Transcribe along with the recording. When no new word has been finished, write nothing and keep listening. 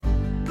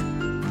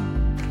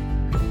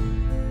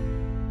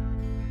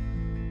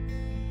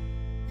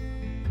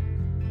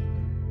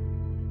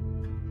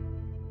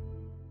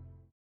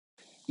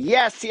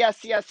Yes,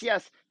 yes, yes,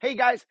 yes. Hey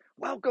guys,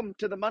 welcome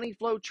to the Money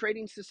Flow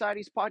Trading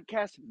Society's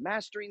podcast,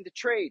 Mastering the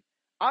Trade.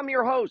 I'm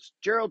your host,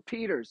 Gerald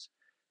Peters.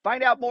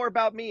 Find out more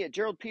about me at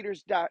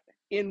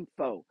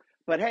geraldpeters.info.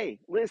 But hey,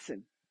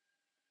 listen,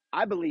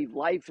 I believe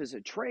life is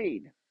a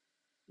trade.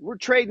 We're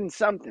trading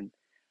something.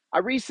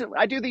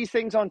 I do these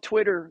things on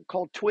Twitter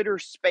called Twitter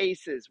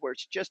Spaces, where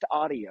it's just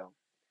audio.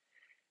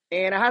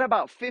 And I had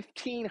about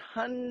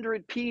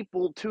 1,500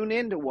 people tune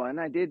into one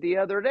I did the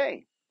other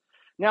day.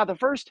 Now, the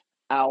first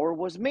hour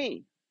was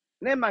me.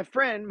 And then my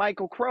friend,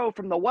 Michael Crowe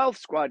from the Wealth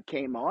Squad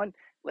came on.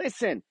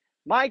 Listen,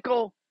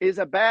 Michael is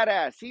a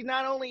badass. He's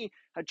not only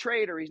a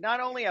trader, he's not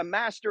only a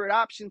master at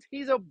options,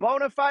 he's a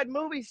bona fide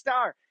movie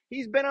star.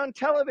 He's been on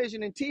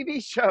television and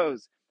TV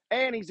shows,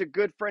 and he's a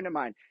good friend of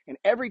mine. And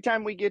every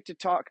time we get to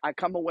talk, I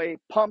come away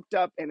pumped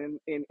up and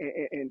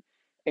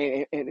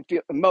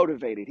feel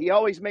motivated. He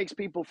always makes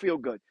people feel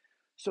good.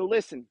 So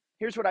listen,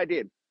 here's what I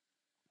did.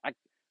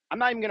 I'm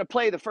not even going to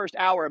play the first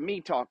hour of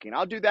me talking.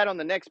 I'll do that on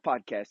the next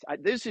podcast.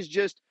 This is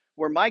just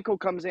where Michael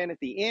comes in at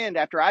the end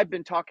after I've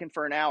been talking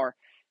for an hour,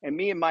 and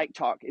me and Mike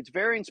talk. It's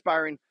very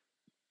inspiring.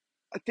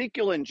 I think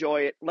you'll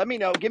enjoy it. Let me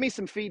know. Give me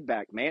some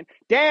feedback, man.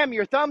 Damn,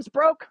 your thumbs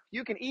broke?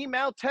 You can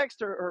email,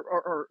 text,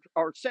 or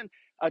send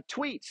a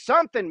tweet.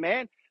 Something,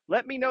 man.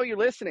 Let me know you're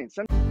listening.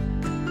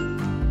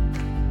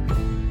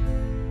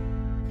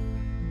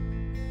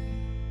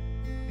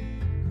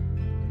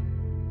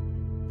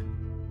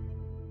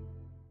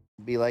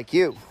 Be like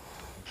you.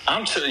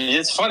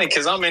 It's funny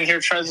because I'm in here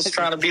trying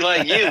to be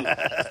like you.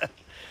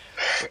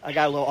 I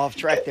got a little off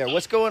track there.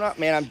 What's going on,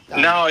 man?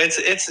 No,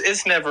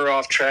 it's never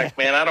off track,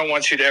 man. I don't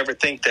want you to ever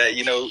think that.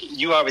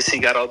 You obviously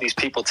got all these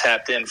people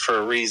tapped in for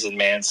a reason,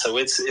 man. So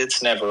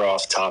it's never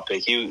off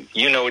topic.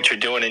 You know what you're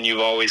doing, and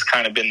you've always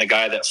kind of been the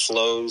guy that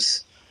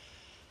flows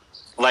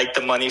like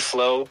the money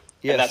flow,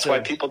 and that's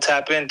why people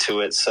tap into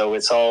it. So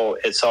it's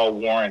all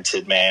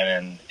warranted,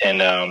 man.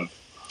 And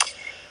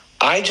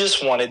I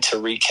just wanted to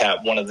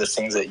recap one of the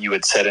things that you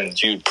had said and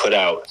you'd put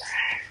out.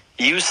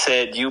 You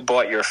said you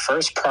bought your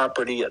first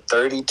property at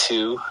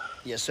 32.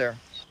 Yes, sir.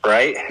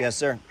 Right? Yes,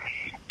 sir.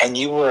 And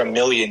you were a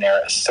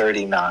millionaire at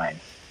 39.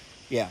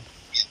 Yeah.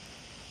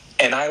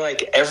 And I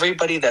like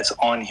everybody that's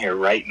on here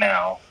right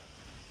now,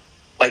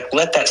 like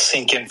let that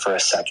sink in for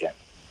a second.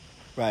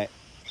 Right.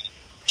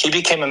 He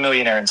became a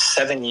millionaire in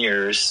 7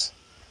 years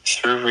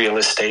through real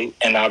estate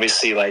and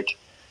obviously like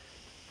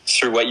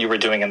through what you were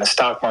doing in the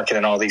stock market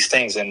and all these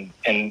things. And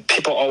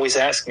people always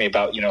ask me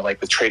about,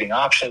 like with trading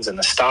options and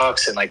the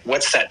stocks and like,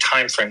 what's that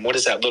time frame? What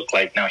does that look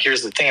like? Now,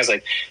 here's the thing is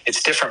like,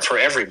 it's different for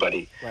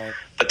everybody. Right.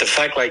 But the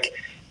fact like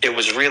it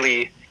was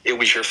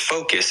your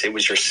focus. It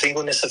was your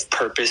singleness of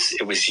purpose.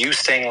 It was you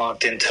staying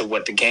locked into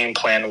what the game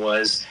plan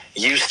was,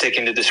 you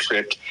sticking to the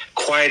script,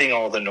 quieting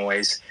all the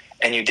noise,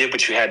 and you did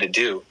what you had to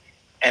do.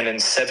 And in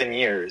 7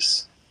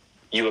 years,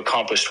 you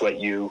accomplished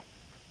what you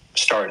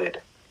started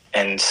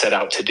and set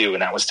out to do,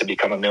 and that was to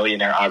become a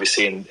millionaire,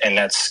 obviously, and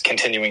that's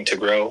continuing to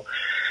grow.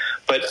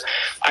 But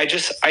I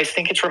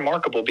think it's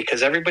remarkable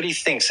because everybody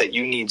thinks that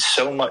you need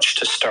so much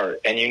to start,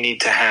 and you need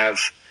to have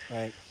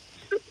an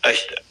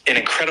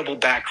incredible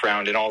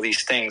background and all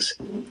these things.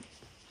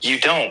 You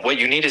don't. What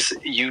you need is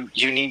you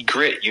need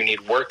grit, you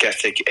need work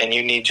ethic, and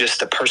you need just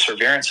the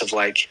perseverance of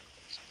like,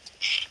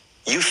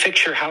 you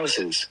fix your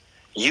houses,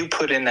 you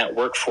put in that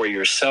work for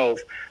yourself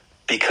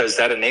because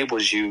that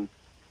enables you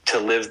to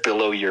live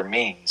below your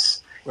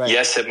means. Right.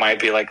 Yes, it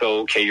might be like, oh,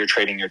 okay, you're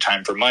trading your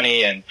time for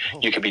money and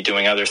you could be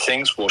doing other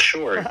things. Well,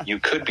 sure, you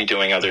could be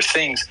doing other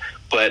things,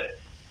 but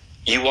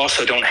you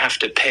also don't have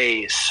to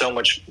pay so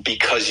much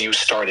because you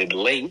started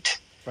late.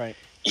 Right.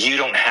 You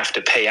don't have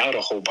to pay out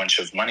a whole bunch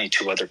of money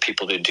to other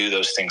people to do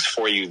those things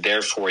for you.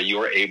 Therefore,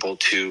 you're able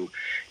to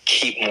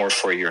keep more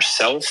for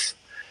yourself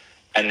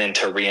and then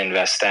to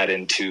reinvest that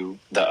into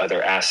the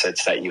other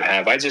assets that you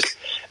have. But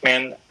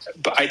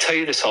I tell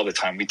you this all the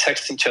time. We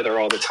text each other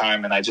all the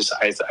time, and I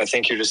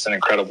think you're just an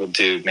incredible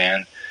dude,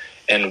 man,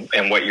 and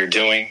what you're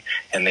doing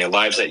and the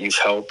lives that you've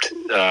helped.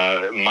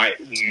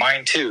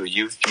 Mine too.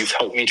 You've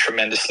helped me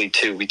tremendously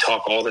too. We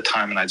talk all the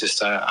time, and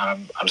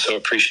I'm so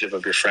appreciative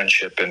of your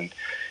friendship and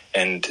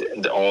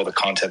all the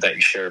content that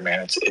you share,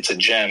 man. It's a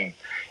gem,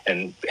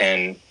 and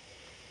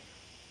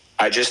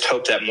I just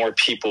hope that more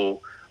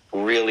people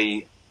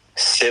really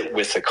sit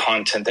with the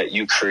content that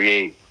you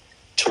create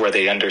to where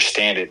they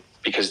understand it.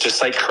 Because just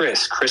like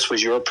Chris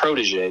was your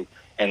protege,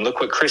 and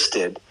look what Chris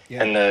did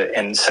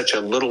in such a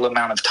little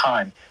amount of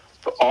time,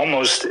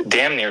 almost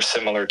damn near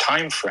similar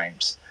time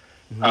frames.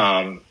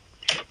 Mm-hmm.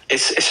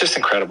 It's just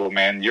incredible,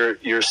 man. You're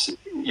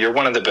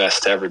one of the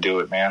best to ever do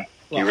it, man.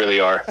 Well, you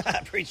really are. I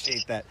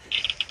appreciate that.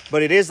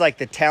 But it is like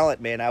the talent,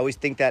 man. I always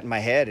think that in my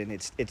head, and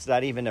it's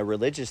not even a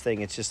religious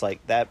thing. It's just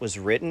like that was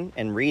written,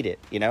 and read it,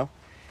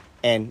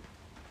 and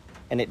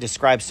it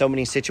describes so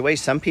many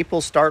situations. Some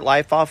people start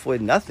life off with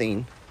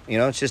nothing.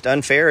 It's just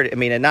unfair. I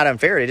mean, not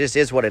unfair. It just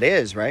is what it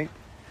is, right?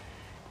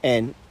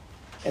 And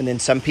then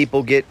some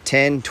people get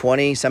 10,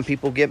 20. Some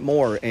people get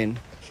more.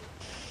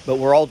 But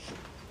we're all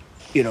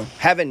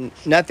having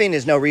nothing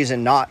is no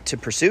reason not to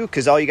pursue,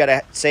 because all you got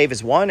to save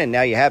is one, and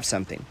now you have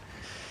something.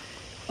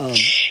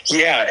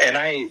 Yeah, and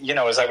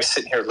as I was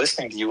sitting here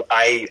listening to you,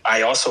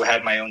 I also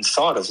had my own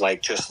thought of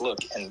like, just look,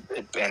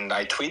 and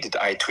I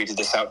tweeted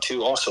this out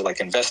too. Also,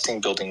 like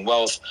investing, building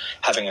wealth,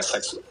 having a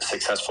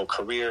successful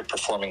career,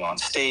 performing on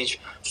stage,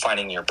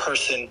 finding your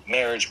person,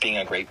 marriage, being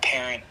a great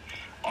parent,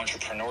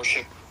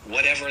 entrepreneurship,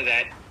 whatever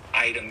that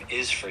item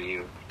is for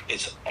you,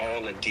 it's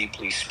all a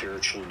deeply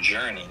spiritual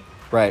journey.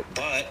 Right.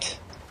 But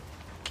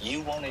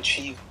you won't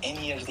achieve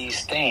any of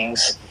these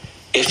things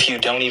if you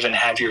don't even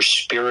have your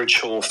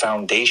spiritual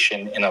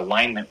foundation in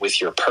alignment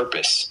with your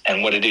purpose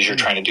and what it is you're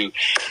trying to do.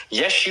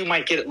 Yes, you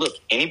might get it. Look,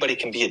 anybody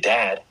can be a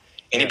dad.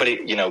 Anybody,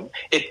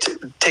 it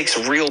takes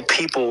real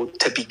people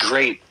to be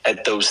great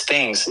at those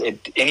things.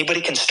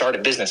 Anybody can start a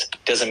business.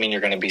 Doesn't mean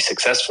you're going to be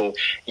successful.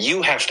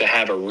 You have to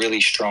have a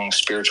really strong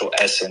spiritual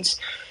essence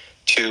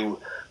to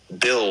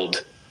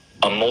build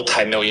a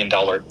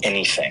multi-million-dollar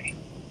anything.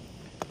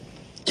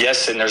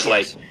 Yes, and there's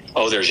there's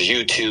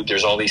YouTube,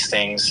 there's all these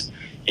things.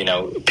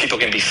 People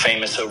can be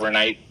famous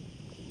overnight.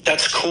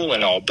 That's cool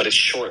and all, but it's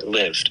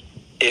short-lived.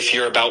 If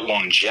you're about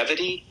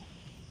longevity,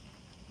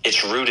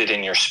 it's rooted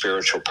in your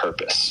spiritual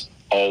purpose.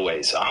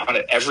 Always.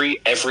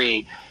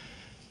 Every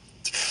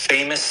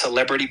famous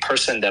celebrity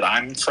person that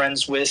I'm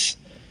friends with,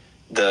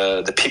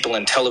 the people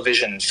in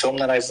television and film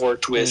that I've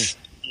worked with,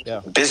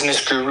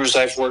 business gurus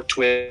I've worked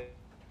with,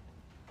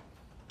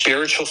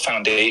 spiritual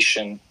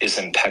foundation is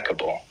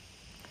impeccable.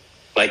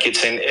 Like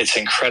it's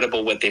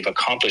incredible what they've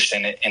accomplished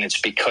in it, and it's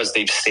because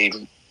they've stayed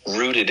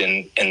rooted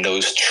in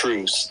those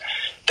truths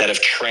that have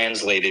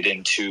translated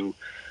into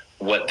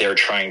what they're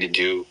trying to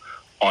do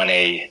on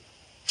a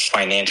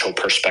financial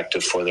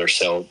perspective for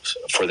themselves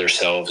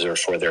or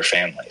for their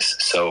families.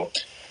 So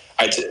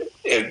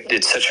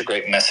it's such a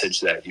great message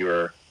that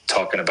you're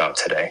talking about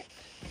today.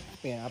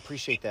 Yeah, I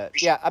appreciate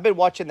that. Yeah, I've been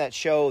watching that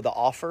show, The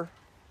Offer.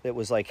 It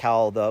was like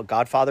how The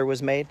Godfather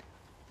was made.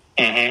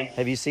 Mm-hmm.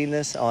 Have you seen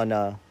this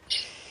on...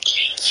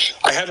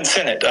 I haven't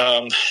seen it.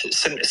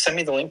 Send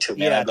me the link to it,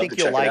 man. Yeah, I think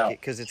you'll like it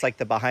because it's like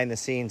the behind the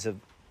scenes of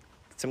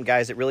some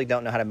guys that really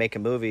don't know how to make a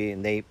movie,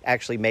 and they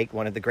actually make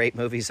one of the great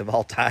movies of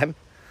all time.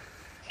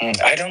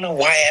 I don't know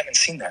why I haven't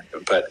seen that,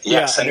 but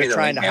send me the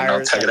link, and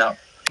I'll check it out.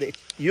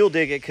 You'll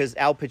dig it because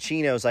Al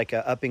Pacino's like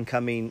an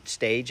up-and-coming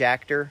stage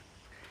actor,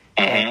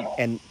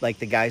 and like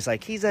the guy's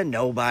like, he's a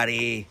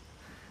nobody.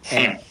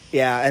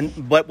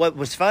 But what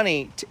was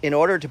funny, in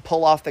order to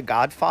pull off The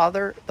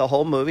Godfather, the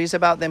whole movie's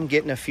about them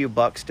getting a few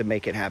bucks to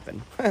make it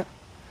happen.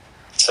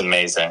 It's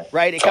amazing.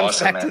 Right? It comes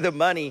back to the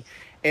money.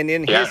 And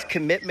then his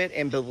commitment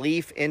and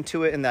belief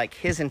into it, and like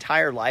his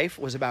entire life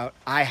was about,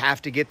 I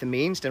have to get the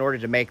means in order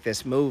to make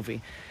this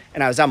movie.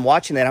 And I'm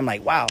watching that, I'm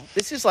like, wow,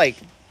 this is like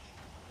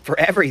for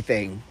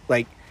everything.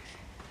 Like,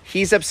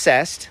 he's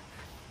obsessed.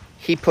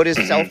 He put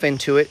himself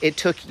into it. It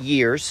took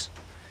years.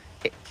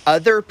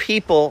 Other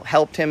people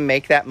helped him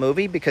make that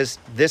movie because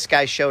this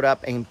guy showed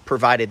up and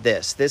provided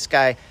this. This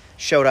guy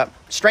showed up,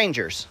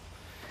 strangers,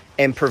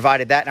 and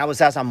provided that. And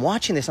as I'm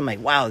watching this, I'm like,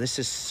 wow, this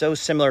is so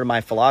similar to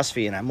my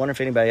philosophy. And I wonder if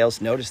anybody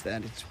else noticed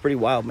that. It's pretty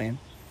wild, man.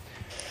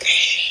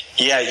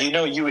 Yeah,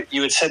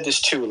 you had said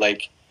this too.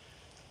 Like,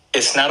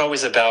 it's not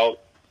always about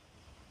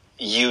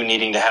you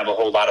needing to have a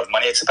whole lot of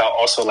money. It's about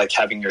also like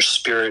having your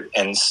spirit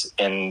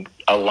and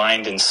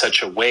aligned in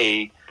such a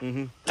way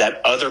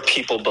that other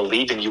people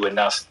believe in you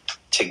enough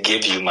to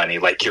give you money,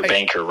 like your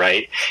banker,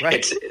 right?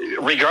 It's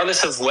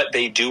regardless of what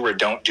they do or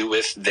don't do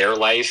with their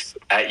life,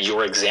 at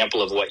your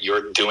example of what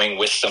you're doing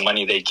with the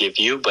money they give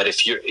you. But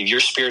if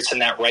your spirit's in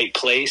that right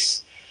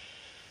place,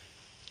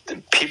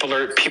 people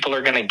are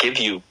going to give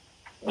you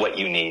what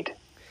you need,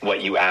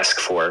 what you ask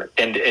for,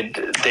 and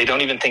they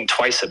don't even think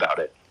twice about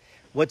it.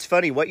 What's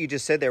funny, what you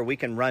just said there, we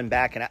can run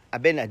back, and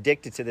I've been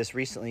addicted to this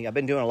recently. I've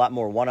been doing a lot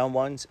more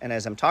one-on-ones, and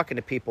as I'm talking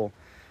to people,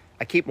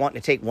 I keep wanting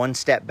to take one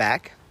step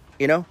back,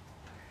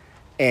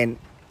 and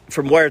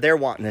from where they're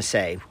wanting to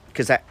say,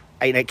 because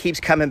it keeps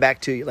coming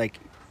back to like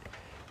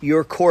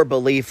your core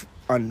belief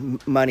on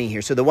money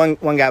here. So the one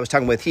guy I was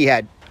talking with, he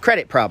had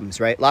credit problems,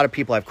 right? A lot of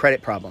people have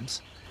credit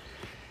problems.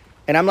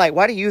 And I'm like,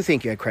 why do you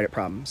think you had credit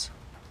problems?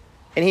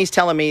 And he's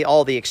telling me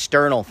all the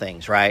external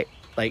things, right?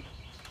 Like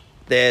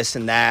this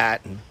and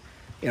that, and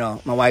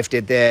my wife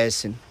did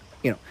this, and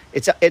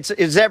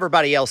it's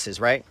everybody else's,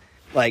 right?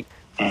 Like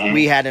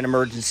we had an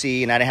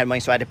emergency and I didn't have money,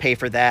 so I had to pay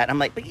for that. I'm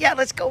like, but yeah,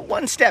 let's go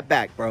one step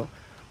back, bro.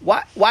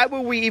 Why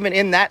were we even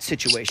in that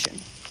situation?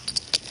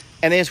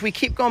 And as we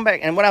keep going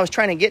back, and what I was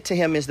trying to get to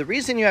him is the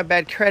reason you have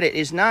bad credit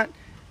is not,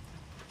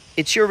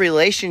 it's your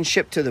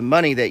relationship to the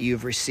money that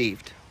you've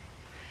received.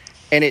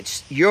 And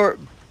it's your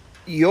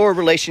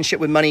relationship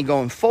with money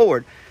going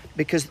forward.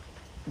 Because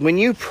when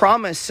you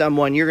promise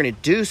someone you're going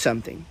to do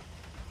something,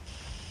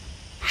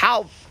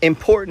 how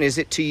important is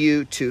it to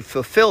you to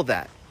fulfill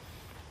that?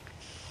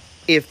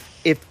 If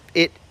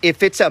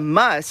it's a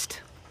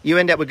must, you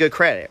end up with good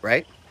credit,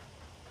 right?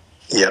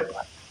 Yep.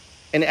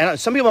 And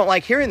some people don't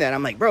like hearing that.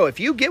 I'm like, bro, if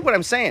you get what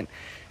I'm saying,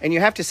 And you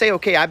have to say,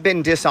 okay, I've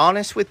been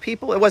dishonest with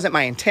people. It wasn't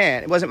my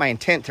intent. It wasn't my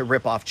intent to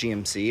rip off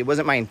GMC. It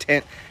wasn't my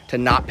intent to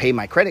not pay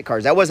my credit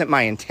cards. That wasn't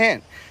my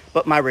intent.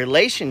 But my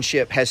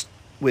relationship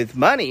with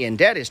money and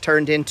debt has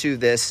turned into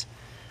this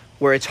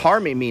where it's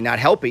harming me, not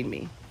helping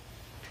me.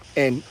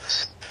 And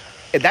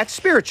that's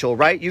spiritual,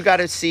 right? You got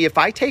to see, if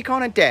I take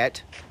on a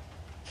debt,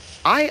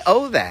 I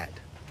owe that.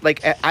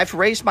 Like, I've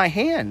raised my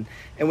hand.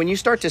 And when you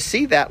start to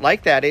see that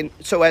like that, and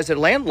so as a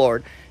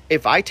landlord,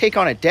 if I take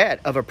on a debt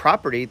of a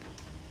property,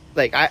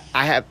 like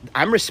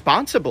I'm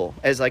responsible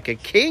as like a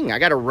king. I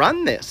got to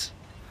run this.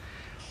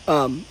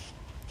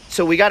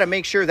 So we got to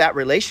make sure that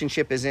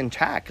relationship is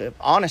intact, of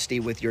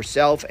honesty with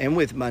yourself and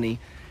with money.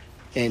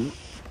 And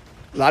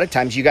a lot of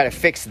times you got to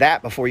fix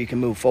that before you can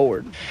move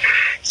forward.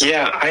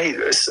 Yeah,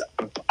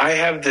 I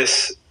have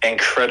this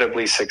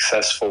incredibly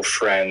successful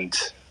friend.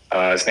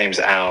 His name's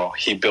Al.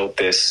 He built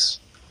this.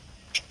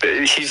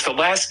 He's the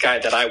last guy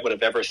that I would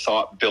have ever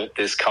thought built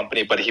this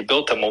company, but he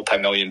built a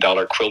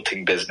multi-million-dollar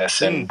quilting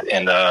business in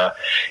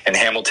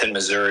Hamilton,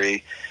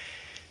 Missouri.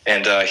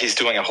 And he's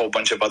doing a whole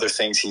bunch of other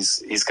things.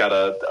 He's got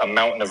a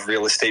mountain of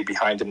real estate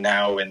behind him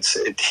now, and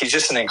he's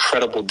just an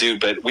incredible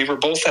dude. But we were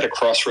both at a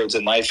crossroads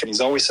in life, and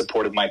he's always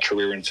supported my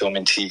career in film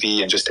and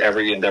TV and just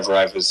every endeavor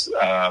I was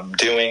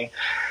doing.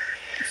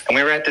 And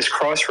we were at this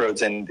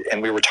crossroads, and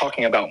we were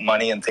talking about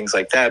money and things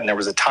like that. And there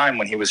was a time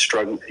when he was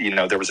struggling.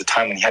 There was a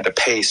time when he had to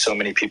pay so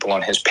many people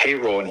on his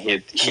payroll, and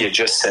he had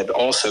just said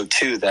also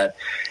too that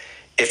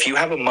if you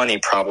have a money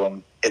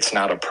problem, it's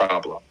not a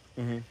problem.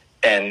 Mm-hmm.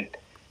 And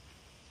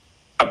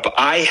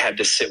I had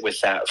to sit with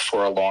that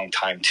for a long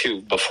time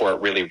too before it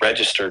really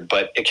registered,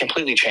 but it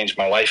completely changed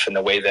my life in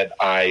the way that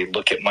I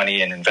look at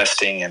money and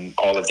investing and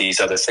all of these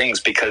other things,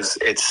 because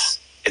it's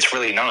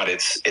really not.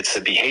 It's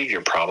a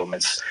behavior problem.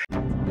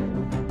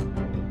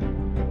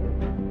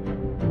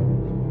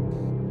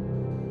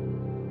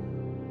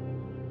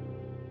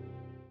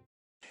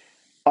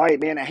 All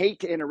right, man, I hate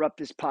to interrupt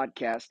this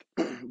podcast,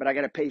 but I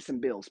got to pay some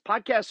bills.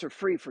 Podcasts are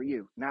free for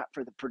you, not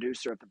for the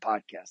producer of the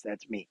podcast.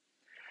 That's me.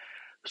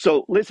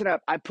 So listen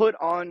up. I put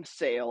on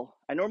sale.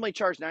 I normally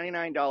charge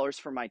 $99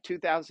 for my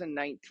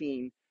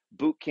 2019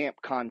 boot camp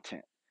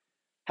content.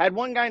 Had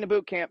one guy in the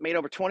boot camp made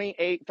over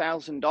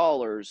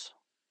 $28,000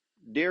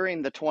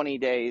 during the 20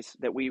 days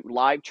that we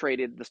live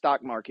traded the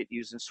stock market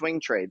using swing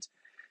trades,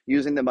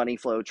 using the money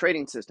flow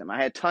trading system. I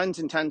had tons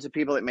and tons of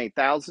people that made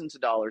thousands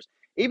of dollars,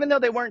 even though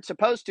they weren't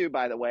supposed to,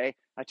 by the way.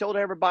 I told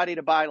everybody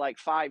to buy like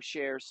 5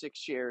 shares, 6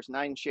 shares,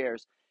 9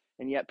 shares,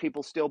 and yet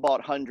people still bought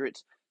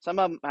hundreds. Some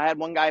of them, I had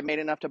one guy made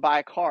enough to buy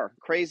a car.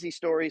 Crazy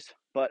stories,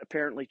 but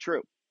apparently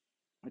true.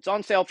 It's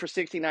on sale for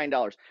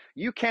 $69.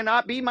 You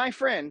cannot be my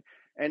friend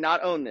and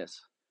not own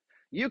this.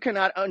 You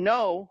cannot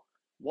know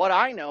what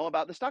I know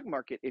about the stock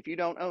market if you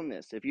don't own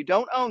this. If you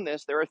don't own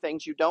this, there are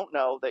things you don't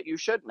know that you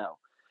should know.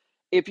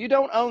 If you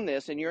don't own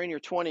this and you're in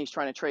your 20s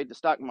trying to trade the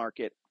stock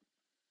market,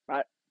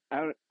 I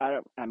don't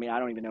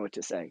even know what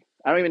to say.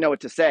 I don't even know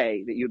what to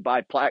say that you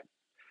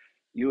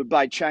would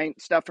buy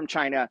stuff from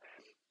China,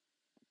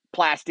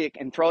 plastic,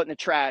 and throw it in the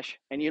trash,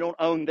 and you don't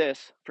own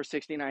this for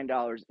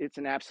 $69. It's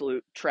an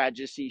absolute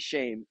tragedy,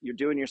 shame. You're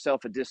doing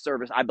yourself a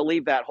disservice. I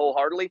believe that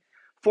wholeheartedly.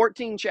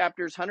 14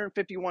 chapters,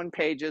 151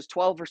 pages,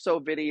 12 or so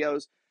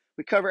videos.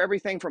 We cover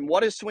everything from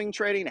what is swing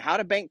trading, how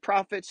to bank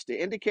profits, to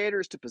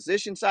indicators, to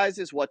position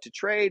sizes, what to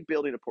trade,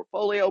 building a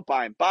portfolio,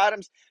 buying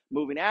bottoms,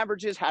 moving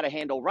averages, how to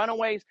handle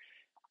runaways,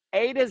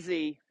 A to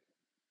Z,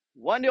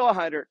 1 to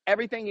 100,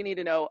 everything you need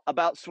to know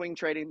about swing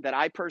trading that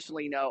I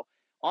personally know.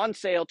 On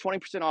sale,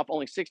 20% off,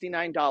 only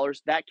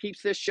 $69. That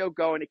keeps this show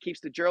going. It keeps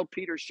the Gerald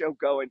Peters show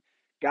going.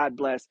 God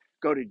bless.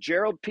 Go to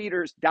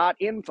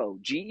geraldpeters.info,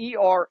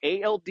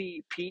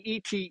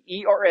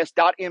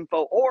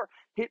 GeraldPeters.info, or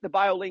hit the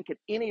bio link at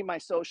any of my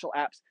social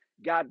apps.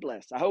 God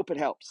bless. I hope it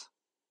helps.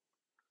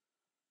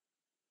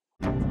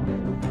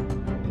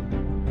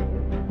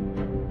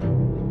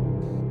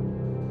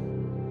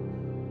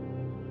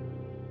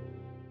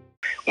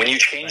 When you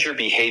change your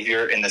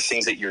behavior and the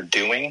things that you're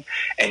doing,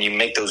 and you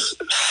make those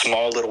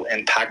small little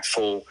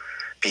impactful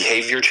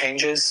behavior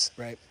changes,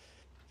 right,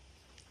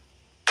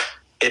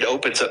 it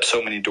opens up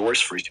so many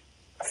doors for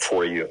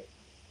you.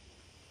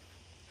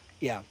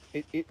 Yeah,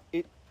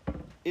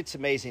 it's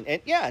amazing.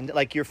 And yeah, and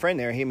like your friend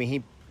there,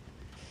 you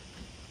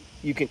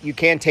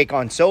can take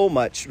on so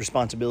much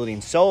responsibility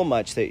and so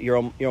much that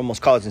you're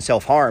almost causing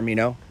self-harm,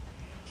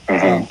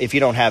 if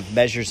you don't have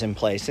measures in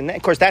place. And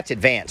of course that's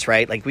advanced,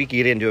 right? Like we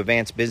get into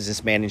advanced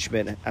business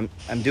management.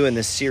 I'm doing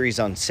this series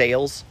on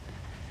sales,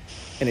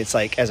 and it's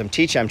like, as I'm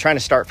teaching, I'm trying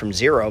to start from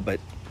zero,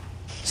 but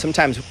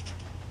sometimes,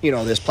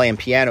 this playing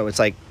piano, it's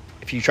like,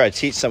 if you try to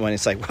teach someone,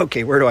 it's like,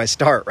 okay, where do I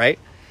start, right?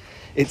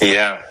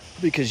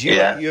 Because you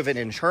have it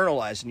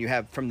internalized, and you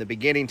have from the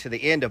beginning to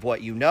the end of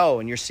what you know,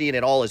 and you're seeing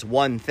it all as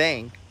one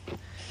thing.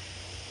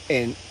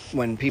 And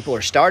when people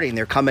are starting,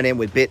 they're coming in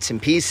with bits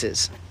and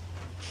pieces.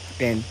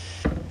 And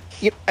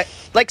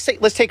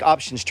let's take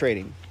options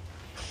trading,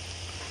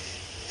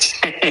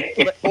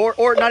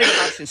 or not even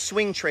options,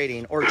 swing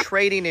trading, or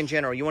trading in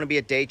general. You want to be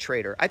a day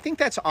trader. I think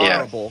that's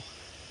honorable. Yeah.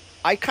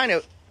 I kind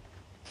of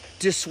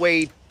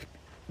dissuade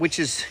which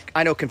is,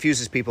 I know,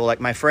 confuses people. Like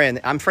my friend,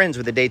 I'm friends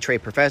with a day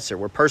trade professor.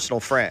 We're personal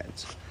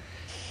friends.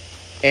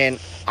 And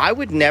I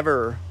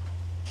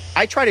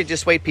try to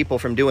dissuade people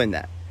from doing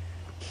that.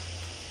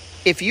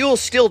 If you'll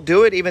still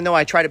do it, even though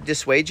I try to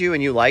dissuade you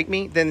and you like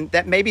me, then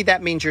maybe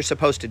that means you're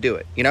supposed to do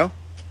it, you know?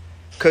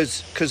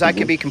 Because I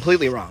could be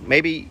completely wrong.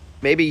 Maybe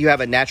you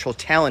have a natural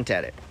talent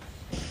at it.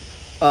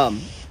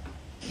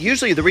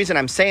 Usually the reason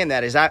I'm saying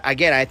that is,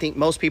 I think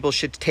most people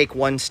should take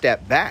one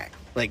step back.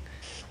 Like,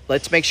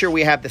 let's make sure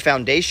we have the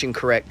foundation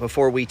correct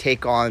before we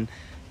take on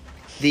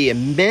the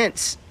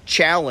immense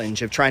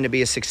challenge of trying to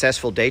be a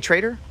successful day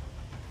trader.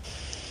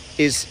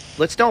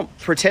 Let's don't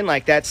pretend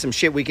like that's some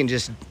shit we can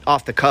just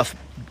off the cuff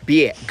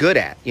be good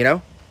at, you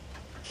know?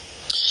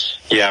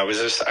 Yeah, I was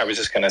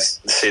just going to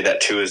say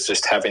that too, is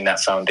just having that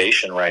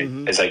foundation right.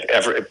 It's like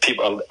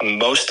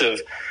most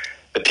of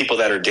the people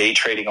that are day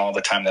trading all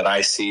the time that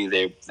I see,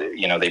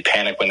 they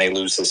panic when they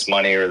lose this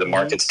money or the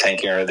market's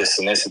tanking or this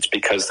and this. It's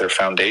because their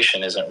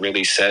foundation isn't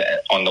really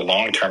set on the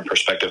long-term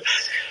perspective.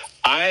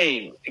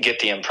 I get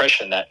the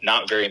impression that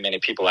not very many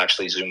people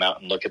actually zoom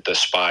out and look at the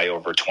SPY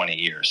over 20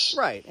 years.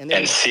 Right.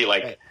 And see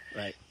right.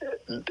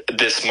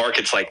 This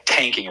market's like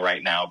tanking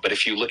right now. But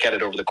if you look at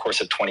it over the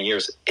course of 20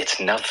 years, it's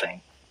nothing.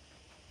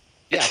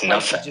 It's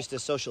nothing. It's just a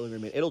social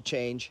agreement. It'll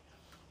change,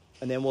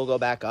 and then we'll go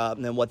back up,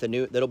 and then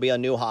that'll be a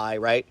new high,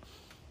 right?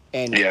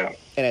 And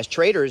as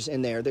traders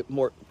in there, they're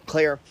more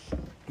clear.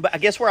 But I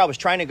guess where I was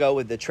trying to go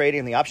with the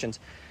trading and the options,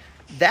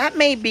 that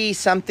may be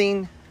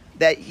something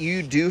that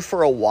you do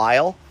for a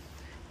while,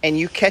 and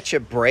you catch a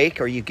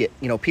break, or you get,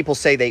 people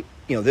say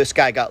this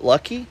guy got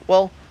lucky.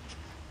 Well,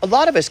 a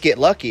lot of us get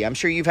lucky. I'm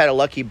sure you've had a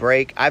lucky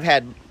break. I've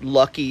had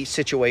lucky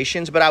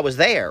situations, but I was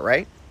there,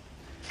 right?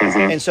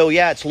 And so,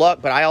 yeah, it's luck,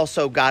 but I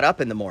also got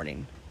up in the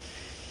morning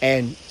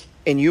and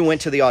you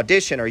went to the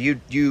audition, or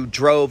you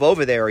drove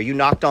over there, or you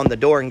knocked on the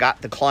door and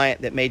got the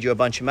client that made you a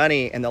bunch of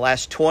money, and the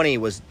last 20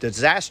 was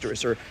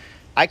disastrous. Or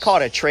I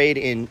caught a trade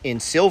in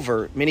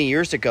silver many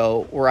years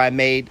ago where I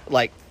made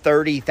like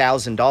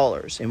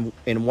 $30,000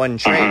 in one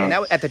trade. And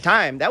at the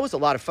time, that was a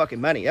lot of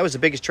fucking money. That was the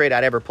biggest trade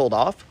I'd ever pulled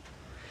off.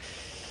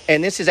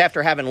 And this is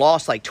after having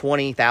lost like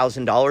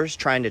 $20,000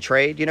 trying to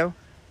trade,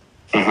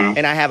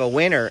 And I have a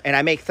winner, and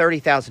I make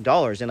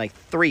 $30,000 in like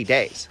 3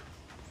 days.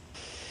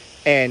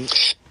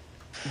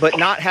 But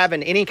not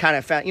having any kind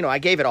of, I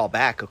gave it all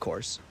back, of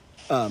course.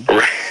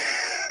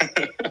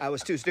 I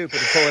was too stupid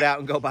to pull it out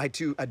and go buy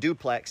a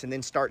duplex and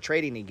then start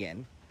trading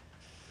again.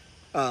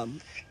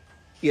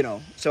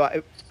 So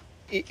I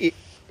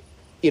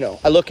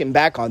looking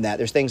back on that,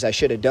 there's things I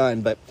should have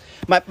done. But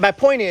my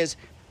point is,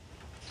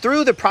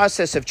 through the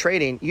process of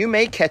trading, you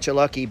may catch a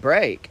lucky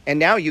break, and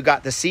now you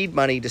got the seed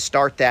money to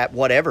start that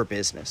whatever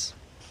business,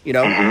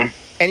 and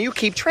you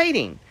keep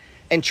trading.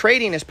 And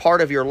trading is part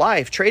of your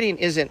life. Trading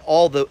isn't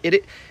all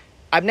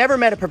I've never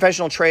met a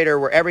professional trader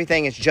where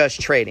everything is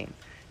just trading.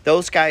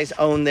 Those guys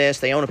own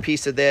this, they own a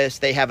piece of this,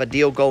 they have a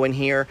deal going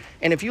here.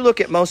 And if you look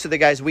at most of the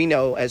guys we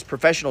know as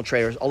professional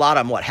traders, a lot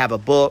of them have a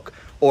book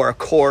or a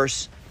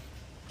course.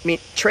 I mean,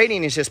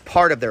 trading is just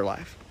part of their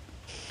life.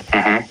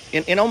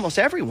 In almost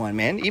everyone,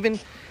 man. Even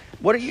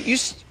what are you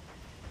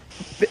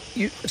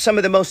some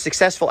of the most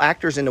successful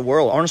actors in the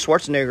world, Arnold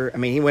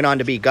Schwarzenegger, he went on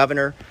to be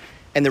governor.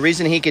 And the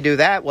reason he could do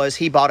that was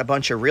he bought a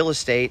bunch of real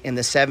estate in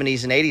the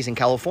 70s and 80s in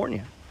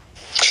California.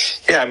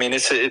 Yeah,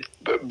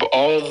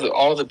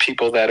 all the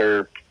people that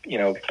are,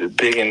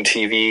 big in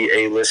TV,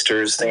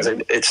 A-listers, things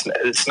like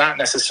it's not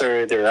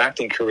necessarily their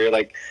acting career.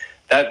 Like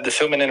that, the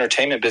film and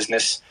entertainment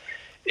business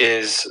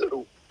is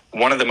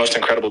one of the most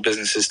incredible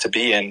businesses to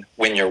be in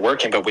when you're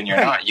working, but when you're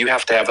not, you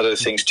have to have other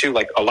things too.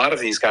 Like a lot of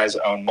these guys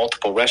own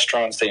multiple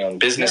restaurants, they own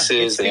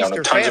businesses, they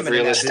own tons of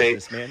real estate.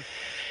 Business, man.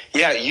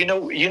 Yeah,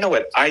 you know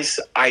what?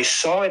 I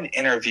saw an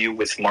interview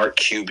with Mark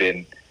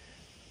Cuban,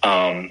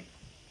 and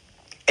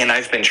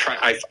I've been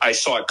trying. I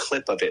saw a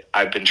clip of it.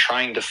 I've been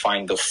trying to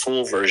find the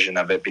full version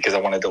of it because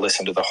I wanted to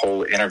listen to the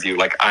whole interview.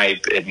 Like,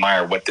 I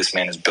admire what this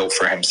man has built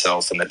for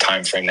himself and the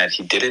time frame that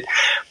he did it.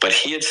 But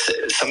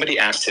somebody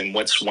asked him,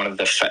 "What's one of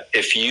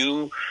if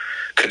you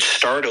could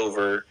start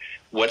over?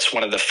 What's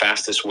one of the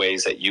fastest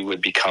ways that you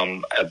would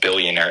become a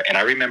billionaire?" And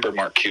I remember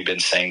Mark Cuban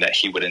saying that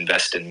he would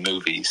invest in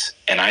movies.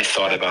 And I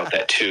thought about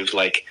that too.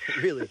 Like,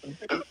 really?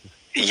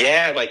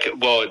 Yeah.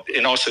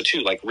 And also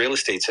too, like real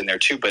estate's in there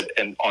too. But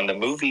on the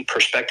movie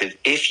perspective,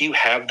 if you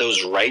have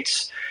those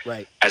rights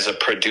as a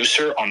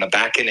producer on the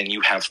back end and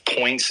you have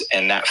points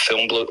and that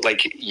film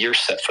you're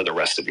set for the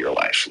rest of your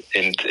life,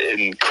 and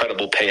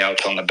incredible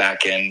payouts on the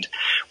back end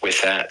with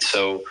that.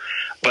 So,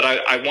 but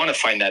I want to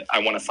find that. I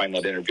want to find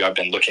that interview. I've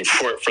been looking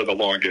for it for the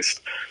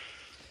longest.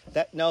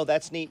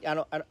 That's neat. I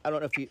don't know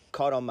if you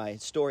caught on my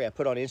story I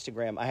put on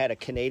Instagram. I had a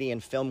Canadian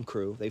film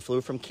crew. They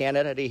flew from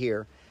Canada to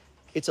here.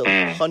 It's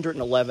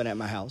 111 at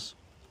my house.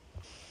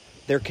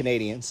 They're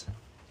Canadians,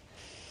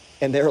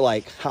 and they're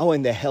like, "How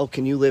in the hell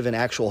can you live in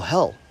actual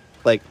hell?"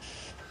 Like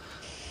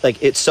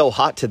it's so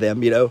hot to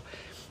them,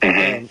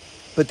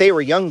 But they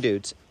were young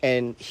dudes,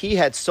 and he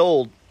had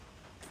sold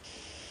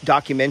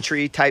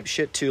documentary type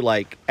shit to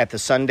like at the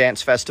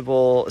Sundance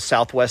Festival,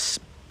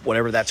 Southwest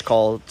whatever that's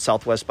called,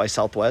 Southwest by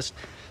Southwest,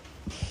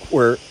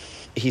 where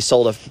he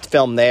sold a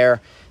film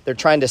there. They're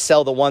trying to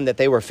sell the one that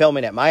they were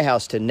filming at my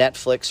house to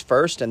Netflix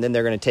first, and then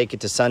they're going to take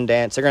it to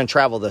Sundance. They're going to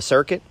travel the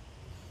circuit.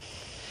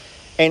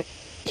 And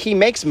he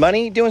makes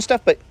money doing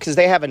stuff, but because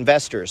they have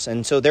investors.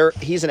 And so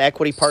he's an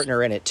equity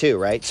partner in it too,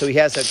 right? So he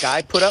has a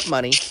guy put up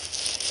money,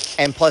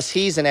 and plus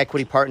he's an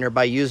equity partner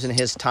by using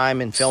his time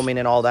and filming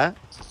and all that.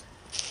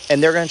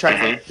 And they're going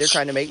to they're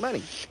trying to make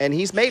money. And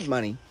he's made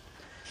money.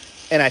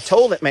 And I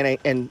told him, man,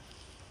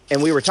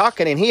 and we were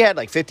talking, and he had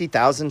like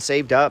 $50,000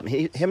 saved up.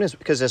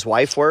 Because his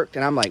wife worked,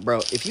 and I'm like, bro,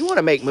 if you want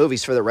to make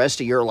movies for the rest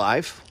of your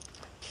life,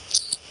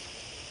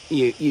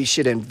 you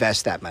should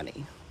invest that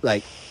money.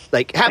 Like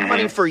have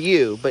money for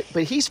you. But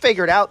he's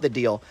figured out the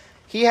deal.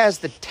 He has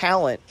the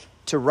talent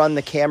to run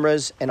the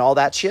cameras and all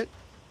that shit,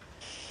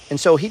 and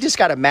so he just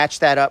got to match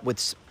that up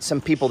with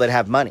some people that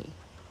have money.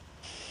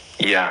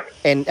 Yeah,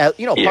 and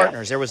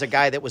partners. There was a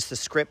guy that was the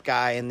script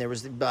guy, and there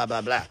was the blah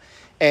blah blah.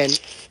 And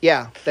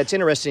yeah, that's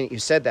interesting that you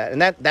said that.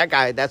 And that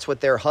guy, that's what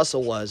their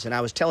hustle was. And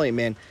I was telling him,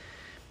 man,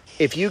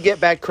 if you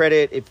get bad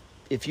credit,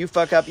 if you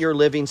fuck up your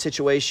living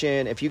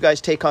situation, if you guys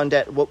take on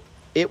debt,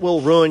 it will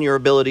ruin your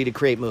ability to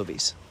create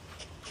movies.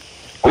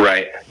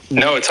 Right.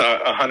 No, it's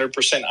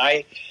 100%.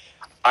 I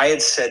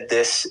had said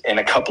this in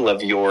a couple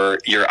of your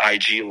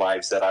IG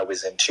lives that I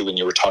was into, and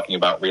you were talking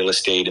about real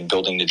estate and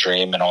building the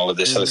dream and all of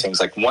this other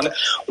things. Like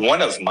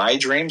one of my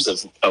dreams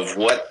of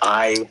what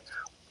I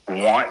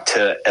want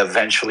to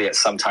eventually at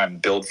some time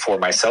build for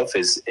myself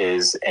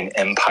is an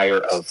empire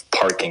of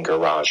parking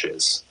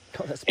garages.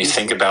 Oh, you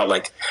think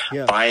about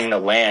buying the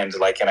land,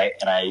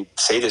 and I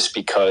say this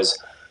because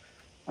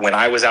when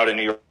I was out in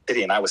New York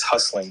City and I was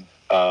hustling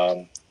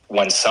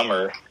one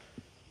summer,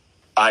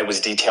 I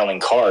was detailing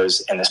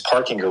cars, and this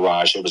parking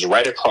garage, it was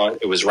right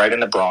in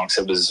the Bronx.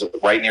 It was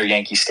right near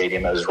Yankee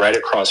Stadium. It was right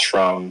across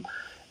from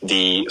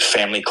the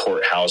family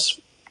courthouse.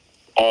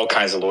 All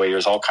kinds of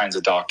lawyers, all kinds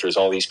of doctors,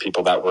 all these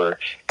people that were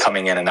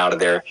coming in and out of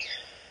there.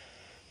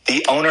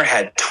 The owner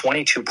had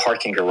 22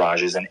 parking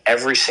garages, and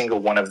every single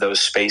one of those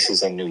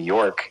spaces in New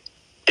York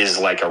is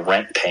like a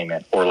rent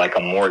payment or like a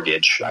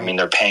mortgage. I mean,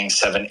 they're paying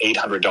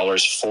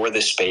 $700-800 for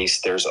the space.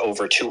 There's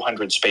over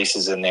 200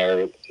 spaces in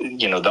there.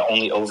 The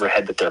only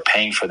overhead that they're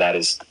paying for that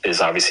is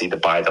obviously to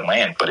buy the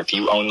land. But if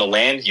you own the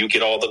land, you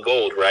get all the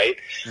gold, right?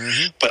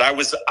 Mm-hmm. But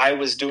I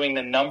was doing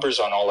the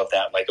numbers on all of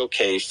that. Like,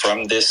 okay,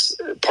 from this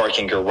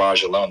parking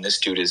garage alone, this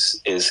dude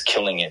is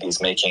killing it.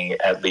 He's making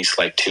at least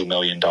like $2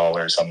 million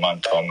a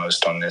month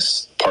almost on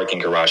this parking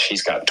garage.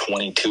 He's got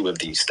 22 of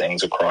these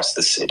things across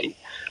the city.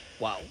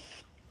 Wow.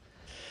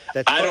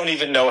 I don't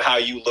even know how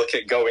you look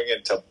at going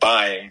into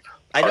buying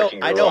parking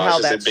garages. I know how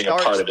that and being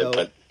starts, a part of it, though,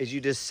 but is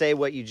you just say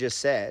what you just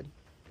said.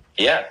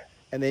 Yeah.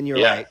 And then you're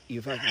like,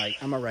 I'm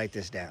going to write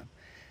this down.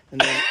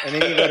 And then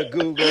you go to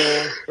Google,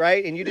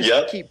 right? And you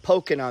just keep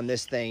poking on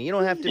this thing. You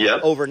don't have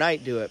to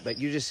overnight do it, but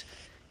you just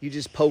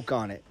poke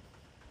on it.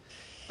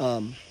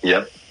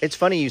 It's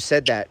funny you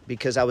said that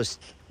because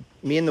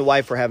me and the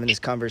wife were having this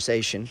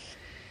conversation.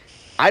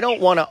 I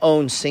don't want to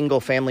own single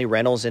family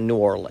rentals in New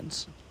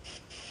Orleans.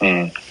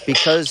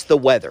 Because the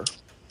weather,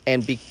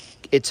 and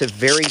it's a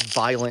very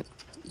violent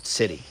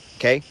city,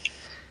 okay?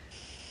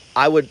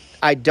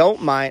 I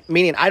don't mind,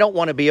 meaning I don't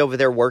want to be over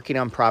there working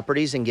on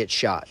properties and get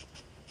shot.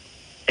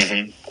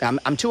 Mm-hmm.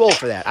 I'm too old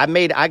for that.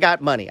 I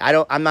got money.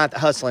 I'm not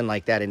hustling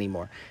like that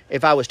anymore.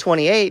 If I was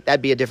 28,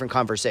 that'd be a different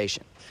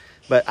conversation.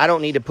 But I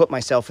don't need to put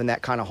myself in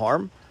that kind of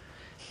harm.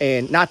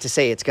 And not to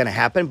say it's going to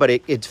happen, but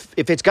if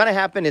it's going to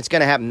happen, it's going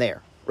to happen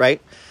there, right?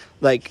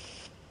 Like,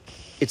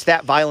 it's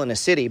that violent a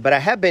city, but I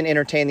have been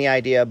entertaining the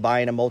idea of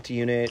buying a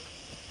multi-unit,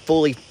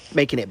 fully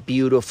making it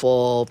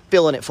beautiful,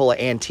 filling it full of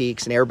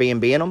antiques and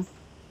Airbnb in them.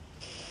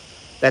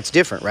 That's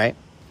different, right?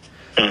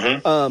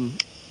 Mm-hmm.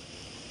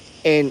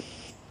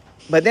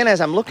 But then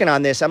as I'm looking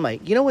on this, I'm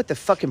like, you know what the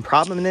fucking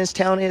problem in this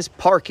town is?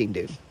 Parking,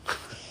 dude.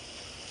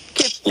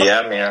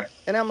 Yeah, man.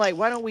 And I'm like,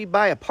 why don't we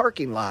buy a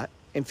parking lot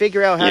and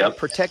figure out how to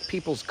protect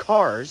people's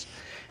cars?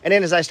 And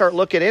then as I start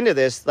looking into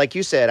this, like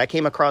you said, I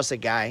came across a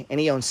guy, and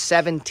he owns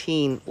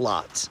 17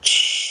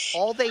 lots.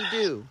 All they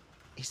do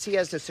is he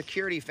has a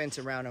security fence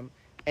around him,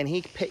 and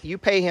you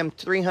pay him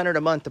 $300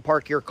 a month to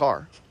park your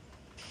car.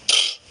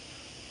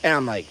 And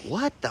I'm like,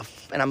 what the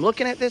and I'm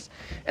looking at this,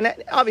 and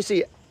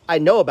obviously I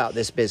know about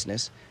this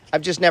business.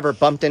 I've just never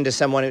bumped into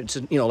someone who's,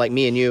 like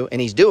me and you,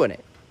 and he's doing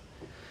it.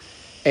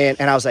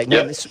 And I was like,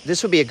 man,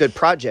 this would be a good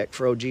project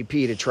for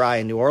OGP to try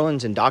in New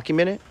Orleans and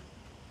document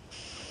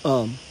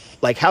it.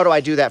 Like, how do I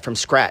do that from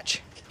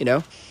scratch,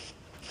 Yep.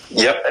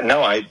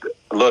 No,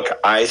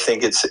 I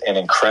think it's an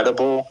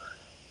incredible,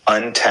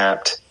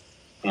 untapped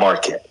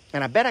market.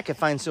 And I bet I could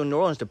find some New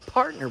Orleans to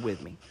partner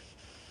with me.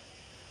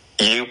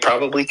 You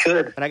probably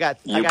could. And I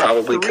got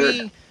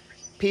three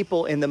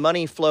people in the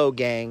Money Flow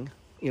gang.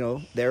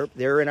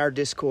 They're in our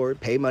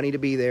Discord, pay money to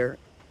be there.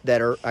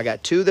 I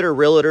got two that are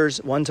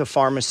realtors, one's a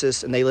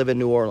pharmacist, and they live in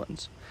New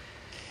Orleans.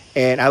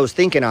 And I was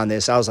thinking on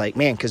this, I was like,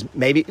 man, because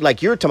maybe,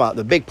 like you were talking about,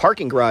 the big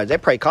parking garage,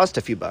 that probably cost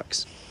a few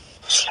bucks.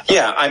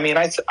 Yeah, I mean,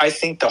 I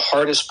think the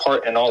hardest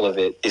part in all of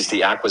it is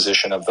the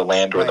acquisition of the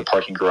land or the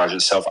parking garage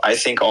itself. I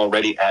think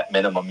already at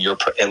minimum,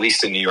 at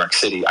least in New York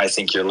City, I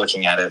think you're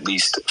looking at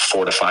least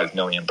 $4 to $5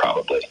 million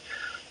probably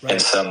in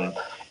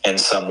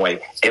some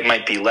way. It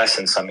might be less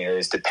in some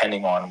areas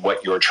depending on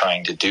what you're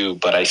trying to do,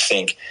 but I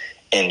think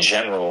in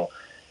general,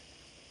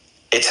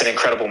 it's an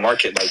incredible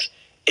market. Like,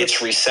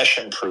 it's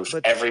recession proof.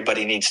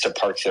 Everybody needs to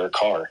park their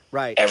car.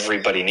 Right.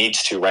 Everybody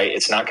needs to, right?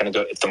 It's not going to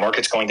go, if the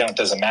market's going down, it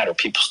doesn't matter.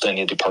 People still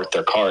need to park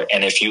their car.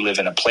 And if you live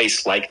in a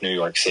place like New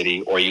York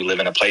City, or you live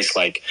in a place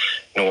like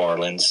New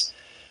Orleans,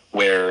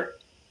 where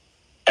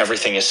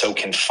everything is so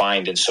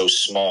confined and so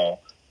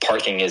small,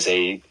 parking is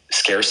a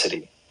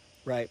scarcity.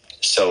 Right.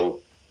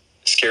 So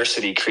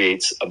scarcity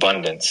creates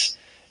abundance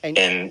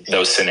in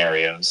those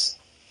scenarios.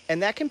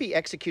 And that can be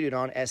executed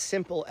on as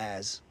simple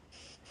as,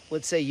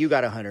 let's say you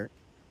got 100.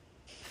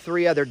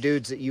 3 other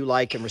dudes that you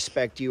like and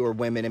respect you, or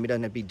women, I mean, it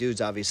doesn't have to be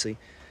dudes, obviously,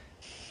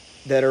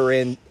 that are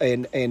in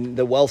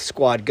the wealth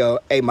squad go,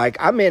 hey, Mike,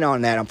 I'm in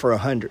on that. I'm for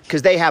 100.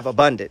 Because they have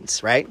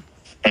abundance, right?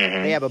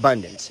 Mm-hmm. They have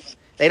abundance.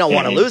 They don't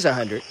want to lose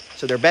 100,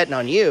 so they're betting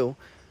on you.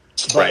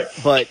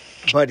 But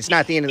it's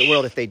not the end of the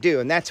world if they do.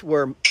 And that's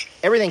where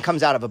everything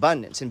comes out of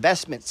abundance.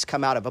 Investments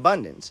come out of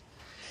abundance.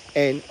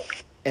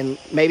 And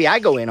maybe I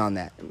go in on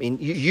that. I mean,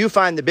 you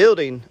find the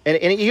building,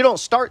 and you don't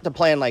start the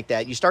plan like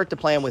that. You start the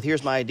plan with,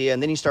 here's my idea,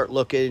 and then you start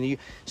looking.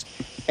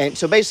 And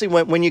so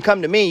basically, when you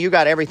come to me, you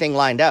got everything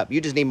lined up.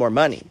 You just need more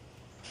money.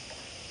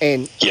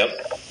 And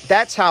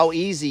that's how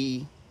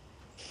easy.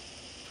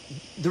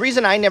 The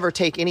reason I never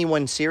take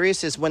anyone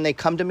serious is when they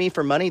come to me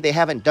for money, they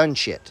haven't done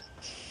shit.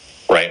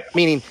 Right.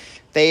 Meaning,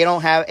 they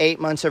don't have 8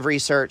 months of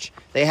research.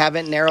 They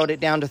haven't narrowed it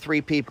down to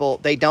 3 people.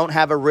 They don't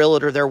have a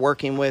realtor they're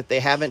working with.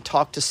 They haven't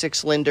talked to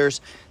 6 lenders.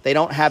 They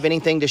don't have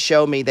anything to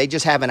show me. They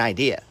just have an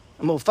idea.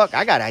 I'm well, fuck,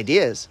 I got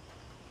ideas.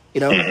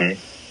 You know,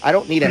 I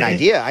don't need an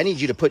idea. I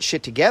need you to put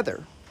shit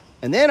together.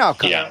 And then I'll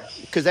come,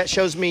 because that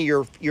shows me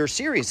you're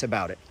serious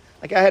about it.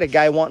 Like, I had a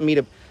guy wanting me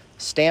to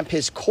stamp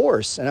his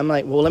course, and I'm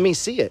like, well, let me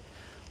see it.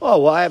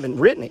 Oh, well, I haven't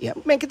written it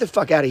yet. Man, get the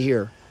fuck out of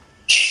here.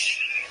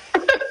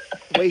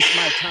 Waste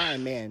my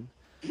time, man.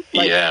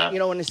 Like, you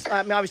know, and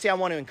I mean, obviously I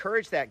want to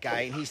encourage that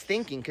guy, and he's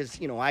thinking, because,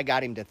 you know, I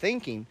got him to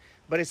thinking.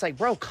 But it's like,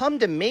 bro, come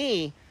to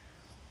me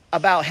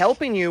about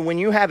helping you when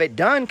you have it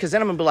done, because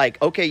then I'm going to be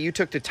like, okay, you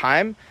took the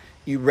time,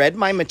 you read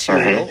my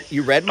material,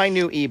 you read my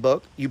new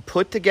ebook, you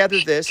put together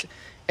this,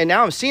 and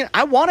now I'm seeing,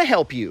 I want to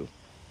help you,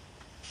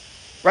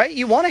 right?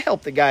 You want to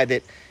help the guy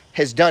that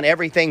has done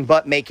everything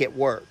but make it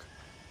work.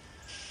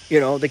 You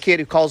know, the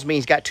kid who calls me,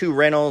 he's got 2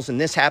 rentals, and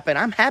this happened.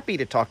 I'm happy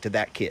to talk to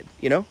that kid,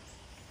 you know?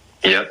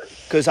 Yep.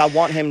 Because I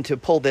want him to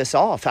pull this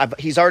off.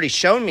 He's already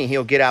shown me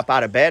he'll get up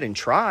out of bed and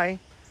try.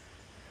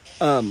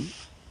 You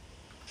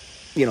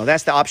know,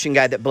 that's the option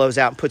guy that blows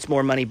out and puts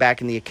more money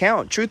back in the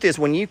account. Truth is,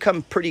 when you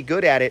come pretty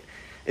good at it,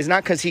 it's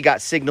not because he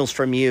got signals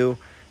from you.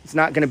 It's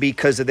not going to be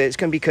because of this. It's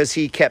going to be because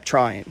he kept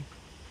trying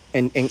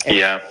and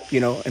you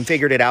know, and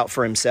figured it out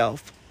for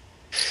himself.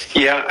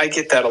 Yeah, I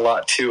get that a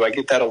lot too. I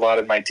get that a lot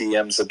in my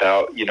DMs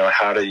about, you know,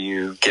 how do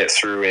you get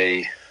through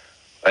a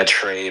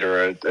trade,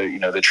 or you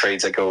know, the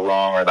trades that go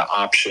wrong, or the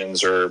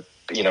options, or,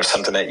 you know,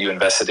 something that you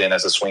invested in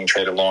as a swing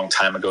trade a long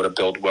time ago to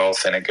build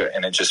wealth, and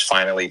it just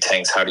finally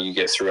tanks. How do you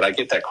get through it? I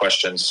get that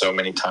question so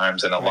many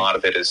times, and a lot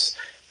of it is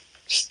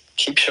just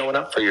keep showing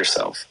up for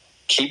yourself.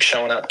 Keep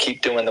showing up.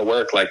 Keep doing the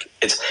work. Like,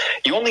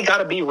 you only got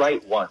to be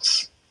right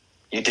once.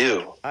 You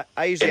do.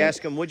 I usually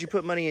ask them, what'd you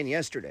put money in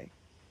yesterday?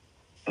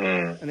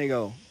 And they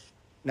go,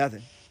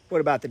 nothing. What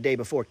about the day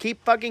before?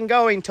 Keep fucking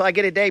going till I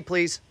get a day,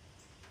 please.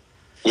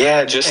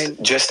 Yeah,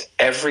 just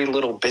every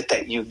little bit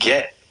that you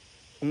get,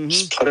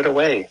 just put it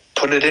away.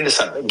 Put it into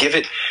something.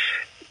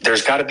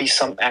 There's got to be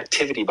some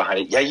activity behind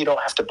it. Yeah, you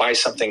don't have to buy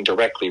something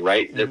directly,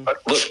 right?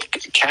 But look,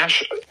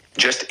 cash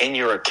just in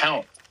your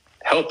account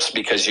helps,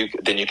 because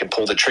then you can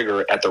pull the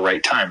trigger at the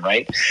right time,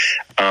 right?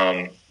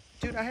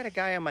 Dude, I had a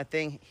guy on my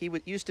thing. He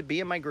used to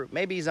be in my group.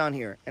 Maybe he's on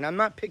here. And I'm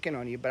not picking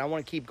on you, but I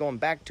want to keep going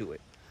back to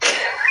it.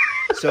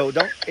 So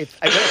if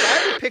I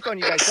ever pick on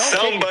you guys,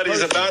 don't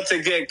somebody's about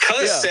to get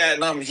cussed at,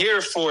 and I'm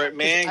here for it,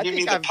 man. Give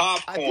me the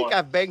popcorn. I think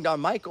I've banged on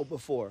Michael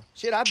before.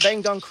 Shit, I've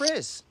banged on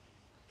Chris.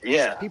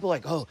 Yeah. People are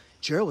like, oh,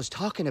 Gerald was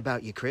talking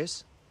about you,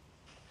 Chris.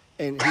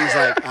 And he's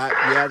like,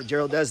 yeah,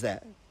 Gerald does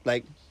that.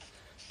 Like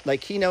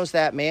he knows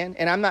that, man.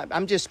 And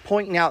I'm just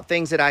pointing out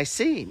things that I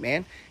see,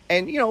 man.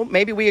 And, you know,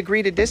 maybe we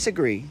agree to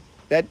disagree.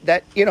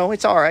 That you know,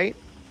 it's all right.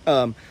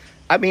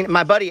 I mean,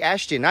 my buddy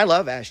Ashton, I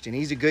love Ashton.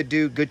 He's a good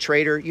dude, good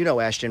trader. You know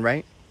Ashton,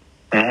 right?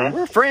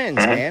 We're friends,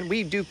 man.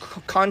 We do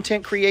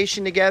content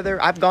creation together.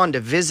 I've gone to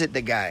visit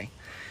the guy.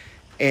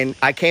 And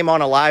I came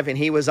on a live, and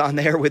he was on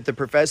there with the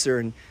professor,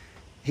 and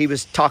he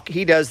was talking.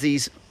 He does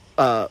these,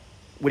 what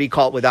do you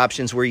call it with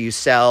options, where you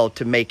sell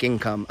to make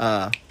income?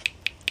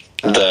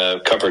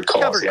 The covered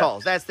calls. Covered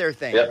calls. That's their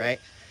thing, right?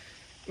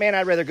 Man,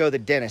 I'd rather go to the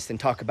dentist than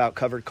talk about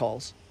covered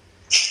calls.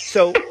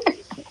 So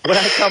when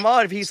I come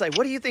on, if he's like,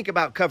 what do you think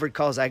about covered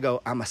calls? I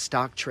go, I'm a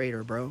stock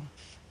trader, bro.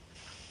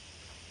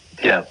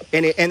 Yeah.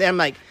 And I'm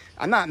like,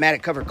 I'm not mad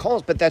at covered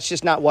calls, but that's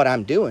just not what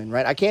I'm doing,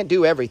 right? I can't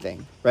do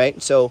everything,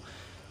 right? So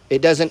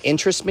it doesn't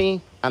interest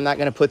me. I'm not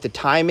going to put the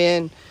time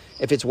in.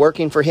 If it's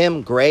working for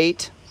him,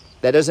 great.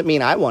 That doesn't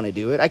mean I want to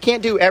do it. I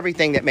can't do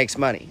everything that makes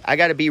money. I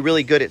got to be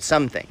really good at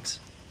some things,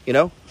 you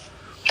know?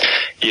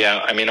 Yeah,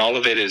 I mean, all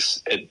of it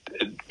is,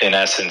 in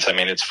essence, I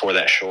mean, it's for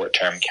that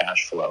short-term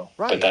cash flow.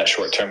 Right. But that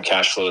short-term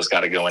cash flow has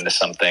got to go into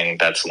something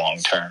that's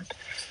long-term.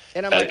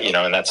 And I'm that,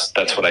 and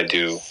that's what I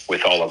do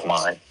with all of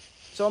mine.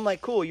 So I'm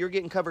like, cool, you're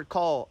getting covered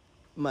call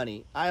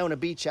money. I own a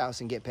beach house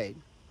and get paid.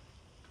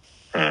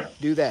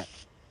 Do that.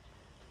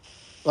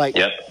 Like,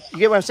 yep. You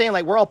get what I'm saying?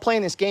 Like, we're all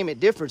playing this game at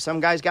different. Some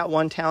guys got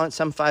 1 talent,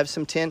 some 5,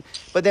 some 10.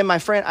 But then I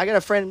got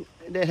a friend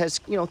that has,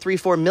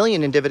 3-4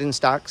 million in dividend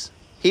stocks.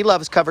 He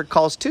loves covered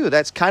calls too.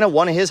 That's kind of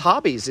one of his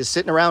hobbies, is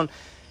sitting around,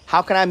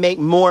 how can I make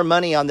more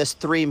money on this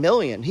 3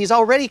 million? He's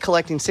already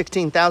collecting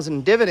 16,000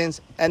 in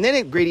dividends, and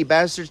then greedy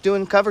bastards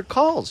doing covered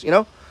calls,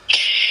 Yeah,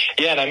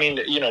 and I mean,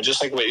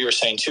 just like what you were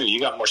saying too, you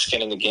got more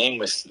skin in the game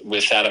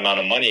with that amount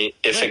of money.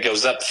 If it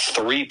goes up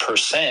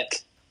 3%,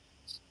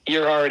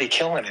 you're already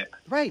killing it.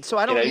 Right. So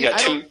I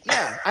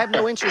have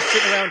no interest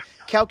sitting around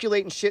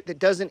calculating shit that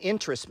doesn't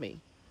interest me.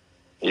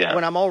 Yeah.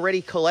 When I'm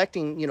already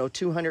collecting,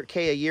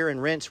 $200K a year in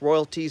rents,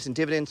 royalties, and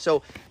dividends.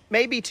 So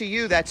maybe to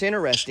you that's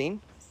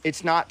interesting.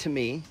 It's not to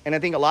me. And I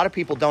think a lot of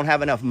people don't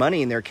have enough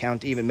money in their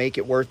account to even make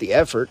it worth the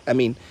effort. I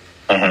mean,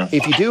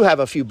 if you do have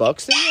a few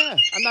bucks, then yeah,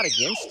 I'm not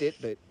against it,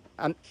 but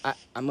I'm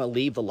going to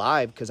leave the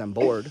live because I'm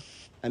bored.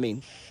 I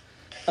mean,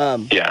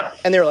 yeah.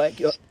 And they're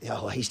like,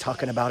 oh, he's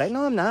talking about it.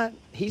 No, I'm not.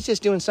 He's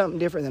just doing something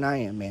different than I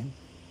am, man.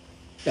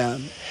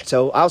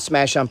 So I'll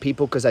smash on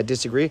people because I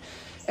disagree.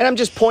 And I'm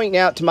just pointing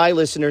out to my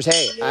listeners,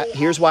 hey,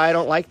 here's why I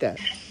don't like that,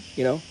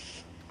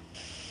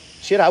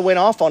 Shit, I went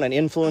off on an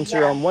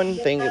influencer on one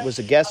thing that was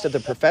a guest of the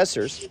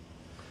professor's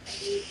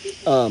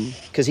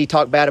because he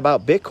talked bad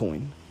about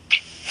Bitcoin.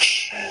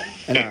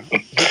 And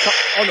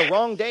on the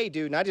wrong day,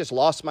 dude, and I just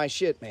lost my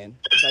shit, man.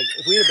 It's like,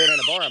 if we'd have been in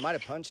a bar, I might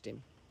have punched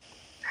him.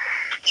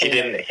 He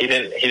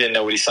didn't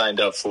know what he signed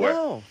up for.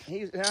 No,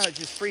 I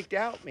just freaked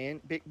out,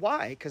 man.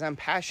 Why? Because I'm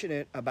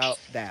passionate about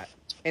that.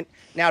 And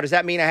now, does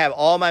that mean I have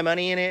all my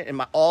money in it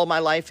and all my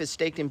life is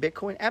staked in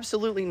Bitcoin?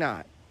 Absolutely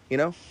not.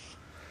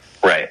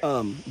 Right.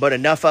 But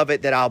enough of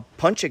it that I'll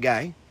punch a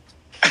guy.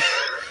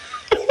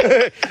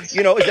 Is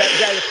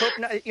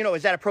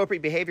that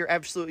appropriate behavior?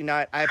 Absolutely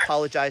not. I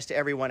apologize to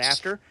everyone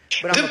after.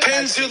 But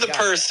depends who the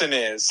person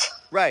is.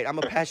 Right. I'm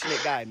a passionate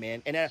guy,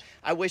 man, and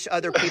I wish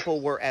other people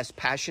were as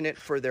passionate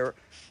for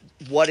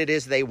what it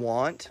is they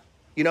want.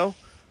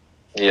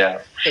 Yeah.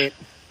 I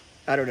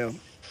don't know.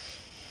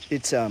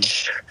 It's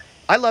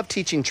I love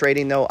teaching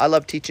trading though. I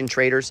love teaching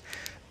traders.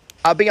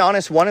 I'll be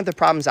honest. One of the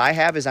problems I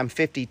have is I'm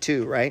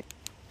 52, right?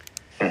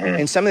 Mm-hmm.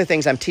 And some of the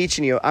things I'm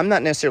teaching you, I'm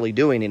not necessarily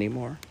doing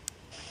anymore.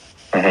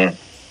 Mm-hmm.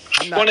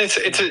 Well, it's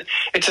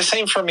the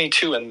same for me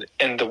too.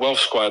 In the Wealth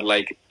Squad,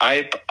 like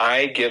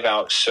I give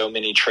out so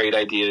many trade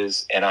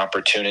ideas and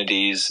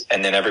opportunities,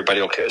 and then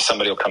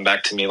somebody will come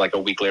back to me like a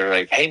week later,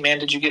 like, "Hey man,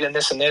 did you get in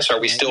this and this? Are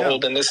we still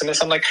holding this and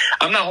this?" I'm like,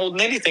 "I'm not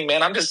holding anything,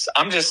 man. I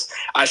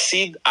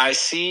see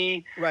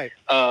right.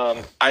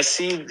 I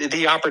see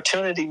the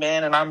opportunity,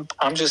 man, and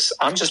I'm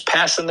just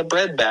passing the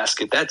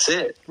breadbasket. That's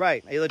it.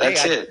 Right. The other day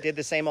I did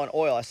the same on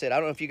oil. I said, I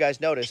don't know if you guys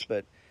noticed,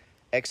 but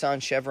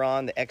Exxon,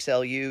 Chevron, the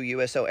XLU,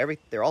 USO,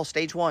 they're all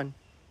stage 1.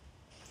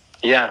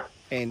 Yeah.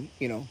 And,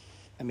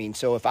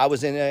 so if I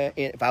was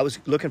if I was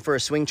looking for a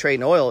swing trade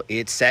in oil,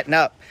 it's setting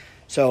up.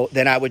 So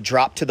then I would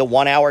drop to the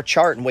 1 hour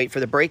chart and wait for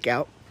the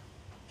breakout.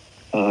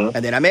 And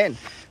then I'm in.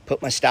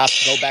 Put my stop,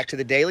 go back to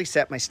the daily,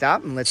 set my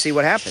stop, and let's see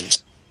what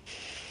happens.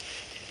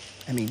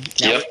 I mean,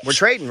 now we're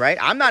trading, right?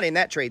 I'm not in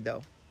that trade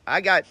though.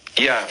 I got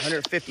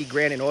 150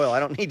 grand in oil. I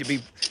don't need to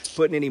be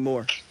putting any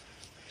more.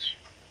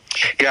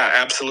 Yeah,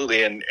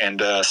 absolutely.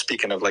 And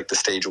speaking of like the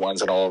stage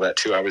 1s and all of that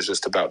too, I was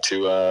just about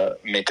to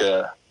make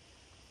the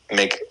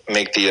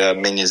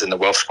minions in the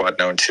Wealth Squad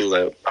known too.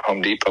 That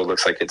Home Depot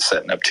looks like it's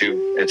setting up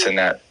too. It's in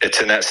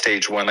that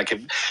stage 1. Like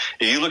if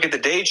you look at the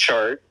day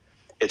chart,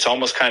 it's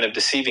almost kind of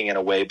deceiving in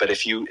a way. But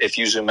if you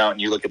zoom out and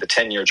you look at the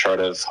 10-year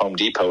chart of Home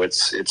Depot,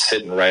 it's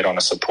sitting right on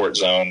a support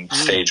zone,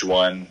 stage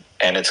 1.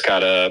 And it's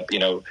got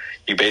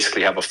you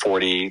basically have a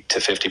 40 to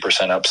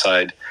 50%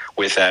 upside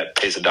with that,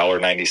 pays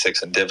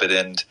 $1.96 in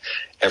dividend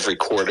every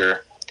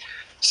quarter.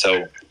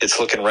 So it's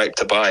looking right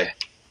to buy.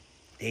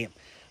 Damn.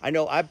 I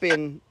know I've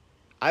been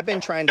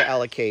trying to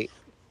allocate,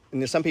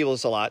 and some people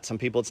it's a lot, some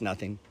people it's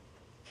nothing,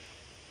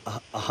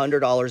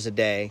 $100 a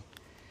day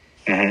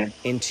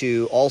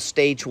into all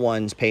stage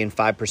 1s paying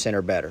 5%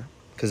 or better.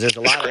 Because there's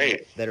a lot of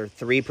that are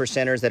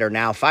 3%ers that are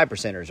now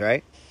 5%ers,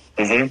 right?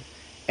 Mm-hmm.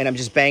 And I'm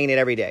just banging it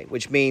every day,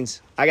 which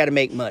means I got to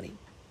make money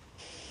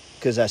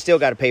because I still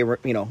got to pay,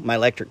 my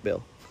electric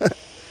bill.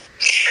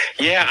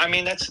 Yeah, I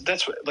mean that's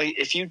what, like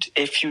if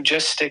you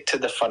just stick to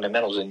the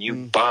fundamentals and you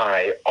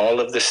buy all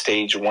of the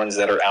stage 1s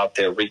that are out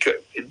there,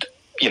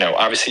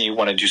 obviously you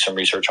want to do some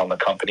research on the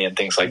company and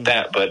things like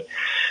that, but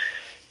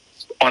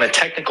on a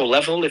technical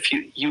level, if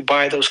you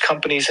buy those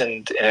companies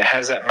and it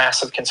has that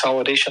massive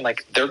consolidation,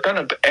 like they're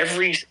going to,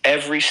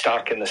 every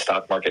stock in the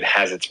stock market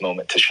has its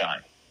moment to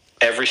shine.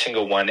 Every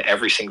single one,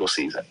 every single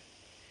season.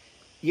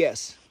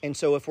 Yes. And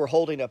so if we're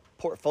holding a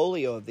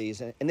portfolio of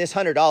these, and this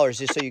 $100,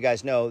 just so you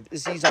guys know,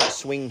 these aren't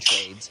swing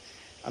trades.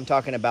 I'm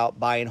talking about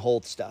buy and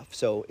hold stuff.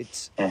 So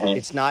it's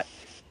not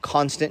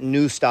constant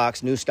new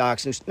stocks. No.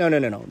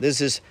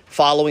 This is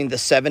following the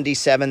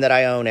 77 that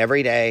I own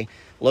every day,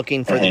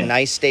 looking for the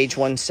nice stage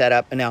one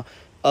setup. And now,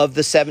 of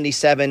the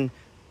 77,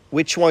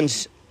 which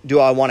ones do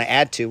I want to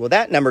add to? Well,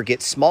 that number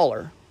gets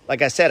smaller.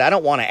 Like I said, I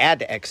don't want to add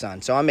to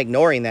Exxon, so I'm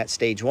ignoring that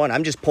stage one.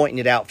 I'm just pointing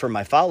it out for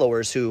my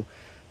followers who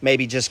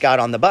maybe just got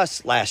on the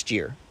bus last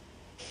year.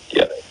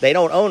 Yeah. They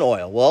don't own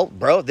oil. Well,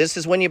 bro, this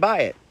is when you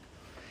buy it.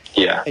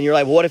 Yeah. And you're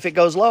like, what if it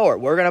goes lower?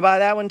 We're going to buy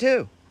that one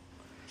too.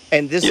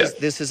 And this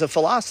is a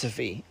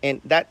philosophy.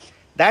 And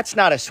that's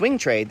not a swing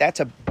trade. That's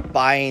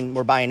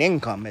we're buying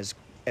income,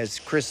 as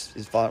Chris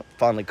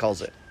fondly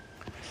calls it.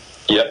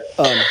 Yeah.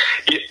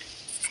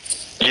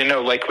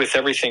 Like with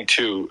everything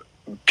too,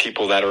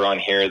 people that are on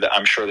here, that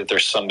I'm sure that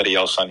there's somebody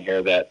else on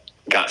here that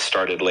got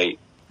started late.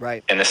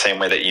 Right. In the same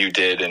way that you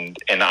did. And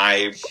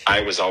I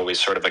was always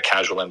sort of a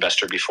casual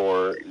investor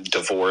before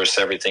divorce,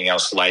 everything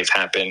else, life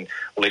happened,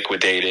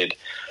 liquidated,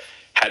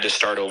 had to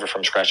start over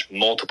from scratch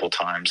multiple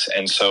times.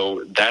 And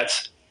so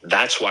that's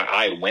why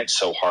I went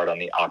so hard on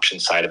the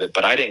option side of it.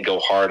 But I didn't go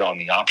hard on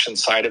the option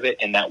side of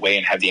it in that way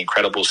and have the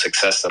incredible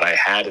success that I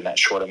had in that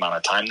short amount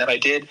of time that I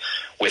did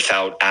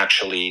without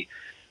actually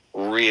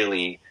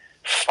really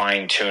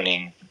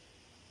fine-tuning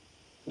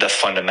the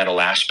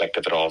fundamental aspect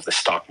of it all, of the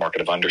stock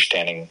market, of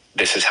understanding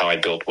this is how I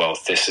build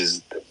wealth. This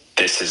is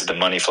the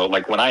money flow.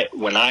 Like when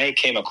I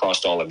came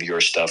across all of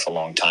your stuff a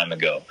long time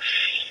ago,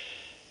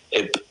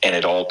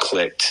 it all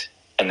clicked.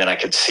 And then I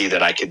could see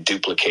that I could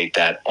duplicate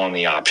that on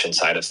the option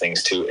side of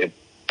things too.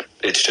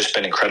 It's just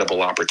been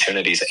incredible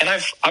opportunities. And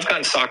I've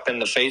gotten socked in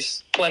the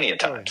face plenty of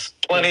times.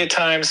 Plenty of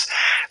times.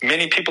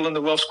 Many people in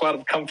the Wealth Squad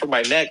have come for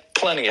my neck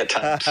plenty of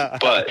times.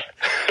 But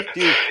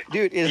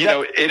dude,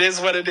 it is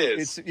what it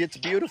is. It's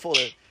beautiful.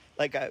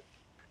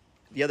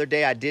 The other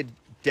day I did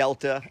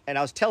Delta, and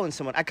I was telling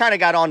someone, I kind of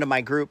got onto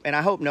my group, and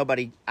I hope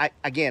nobody,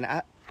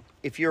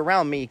 if you're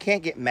around me, you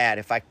can't get mad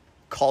if I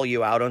call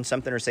you out on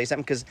something or say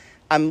something, because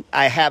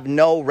I have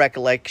no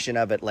recollection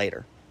of it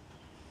later.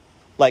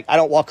 Like, I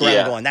don't walk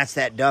around going, that's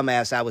that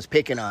dumbass I was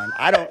picking on.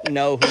 I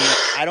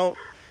don't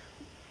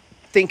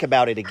think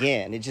about it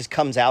again. It just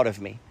comes out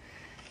of me.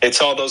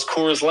 It's all those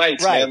Coors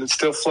Lights, man, that's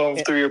still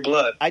flowing through your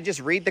blood. I just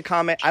read the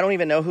comment. I don't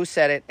even know who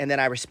said it, and then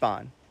I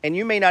respond. And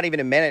you may not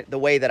even admit it the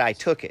way that I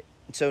took it.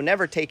 So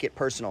never take it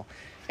personal.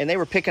 And they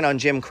were picking on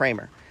Jim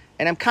Cramer.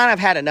 And I'm kind of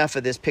had enough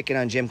of this picking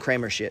on Jim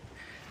Cramer shit.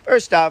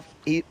 First off,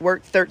 he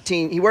worked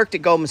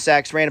at Goldman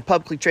Sachs, ran a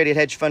publicly traded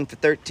hedge fund for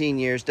 13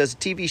 years, does a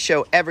TV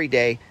show every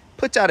day,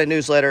 puts out a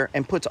newsletter,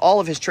 and puts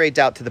all of his trades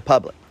out to the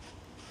public.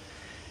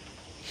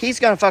 He's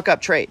going to fuck up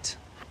trades.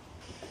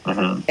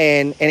 Mm-hmm.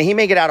 And he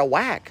may get out of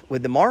whack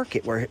with the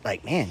market where,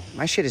 like, man,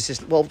 my shit is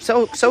just, well,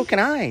 so can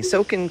I.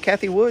 So can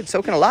Kathy Wood.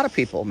 So can a lot of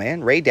people,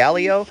 man. Ray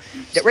Dalio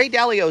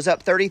is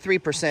up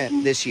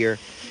 33% this year.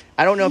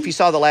 I don't know if you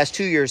saw the last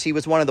 2 years. He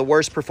was one of the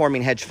worst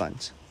performing hedge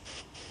funds.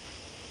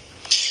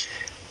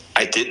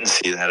 I didn't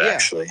see that,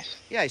 actually.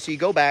 Yeah, so you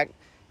go back,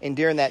 and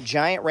during that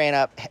giant ran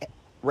up,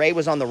 Ray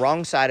was on the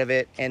wrong side of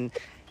it. And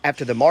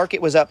after the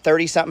market was up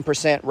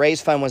 30-something%,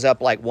 Ray's fund was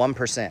up like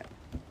 1%.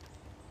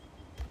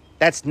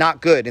 That's not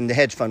good in the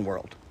hedge fund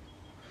world.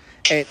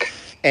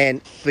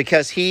 And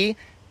because he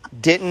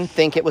didn't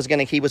think it was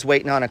he was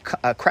waiting on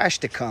a crash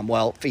to come.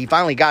 Well, he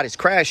finally got his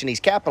crash and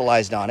he's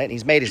capitalized on it and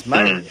he's made his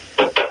money.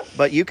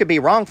 But you could be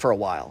wrong for a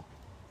while.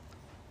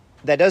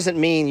 That doesn't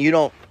mean you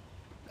don't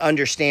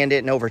understand it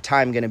and over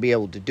time going to be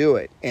able to do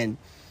it. And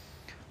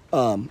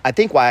I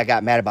think why I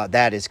got mad about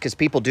that is because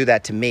people do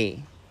that to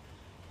me.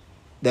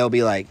 They'll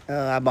be like,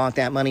 I bought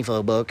that money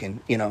flow book,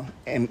 and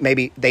and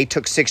maybe they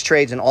took 6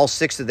 trades and all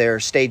 6 of their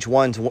stage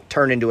ones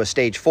turned into a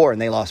stage 4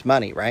 and they lost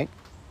money, right?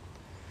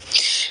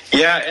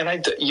 Yeah, and I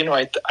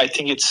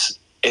think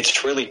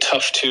it's really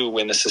tough too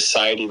in the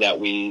society that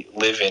we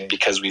live in,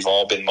 because we've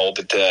all been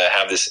molded to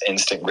have this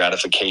instant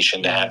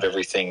gratification, to have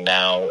everything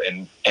now,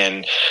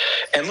 and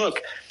look,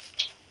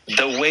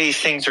 the way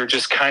things are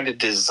just kind of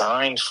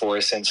designed for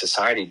us in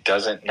society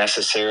doesn't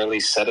necessarily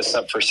set us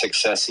up for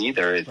success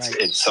either.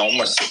 It's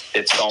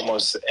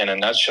almost in a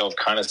nutshell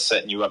kind of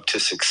setting you up to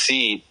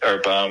succeed,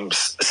 or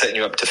setting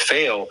you up to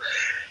fail.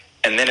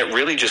 And then it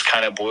really just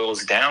kind of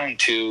boils down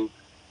to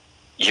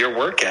your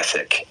work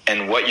ethic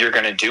and what you're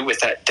going to do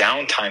with that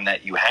downtime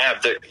that you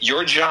have.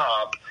 Your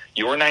job,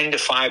 your 9 to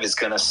 5 is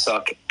going to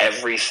suck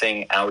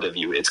everything out of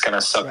you. It's going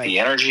to suck the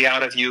energy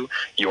out of you,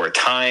 your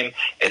time.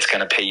 It's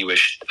going to pay you a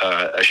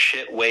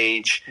shit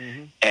wage.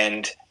 Mm-hmm.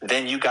 And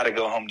then you got to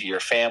go home to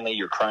your family,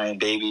 your crying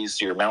babies,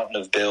 your mountain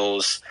of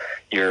bills,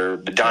 your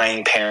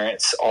dying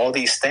parents, all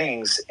these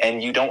things.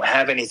 And you don't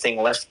have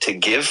anything left to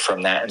give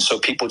from that. And so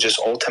people just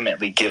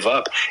ultimately give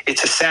up.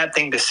 It's a sad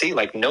thing to see.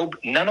 Like,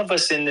 none of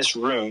us in this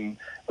room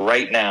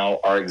right now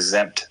are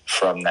exempt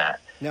from that.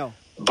 No.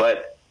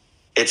 But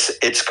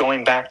it's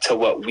going back to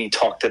what we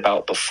talked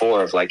about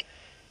before of like,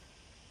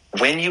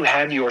 when you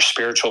have your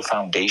spiritual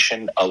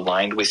foundation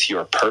aligned with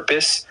your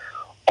purpose,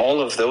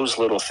 all of those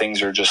little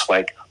things are just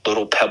like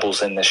little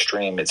pebbles in the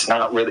stream. It's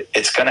not really,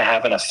 it's going to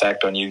have an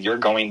effect on you. You're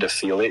going to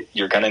feel it.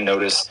 You're going to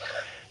notice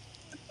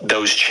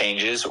those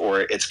changes,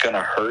 or it's going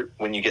to hurt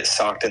when you get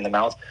socked in the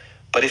mouth.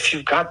 But if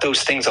you've got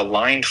those things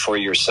aligned for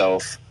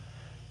yourself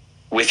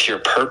with your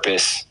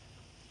purpose,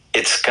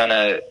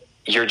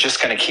 you're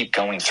just going to keep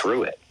going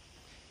through it.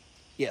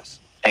 Yes.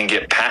 And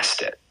get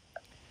past it.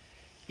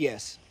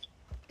 Yes.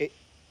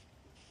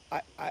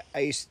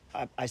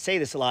 I say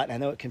this a lot, and I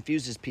know it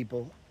confuses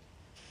people.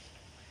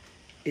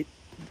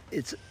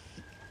 It's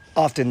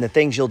often the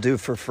things you'll do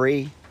for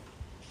free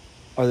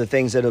are the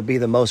things that'll be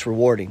the most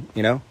rewarding,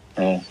 you know,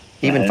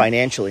 even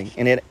financially.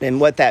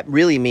 And what that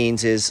really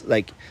means is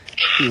like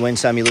you win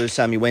some, you lose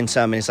some, you win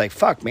some, and it's like,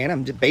 fuck, man,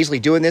 I'm basically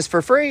doing this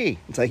for free.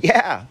 It's like,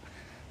 yeah,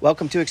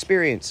 welcome to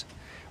experience,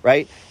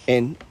 right?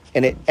 And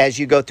as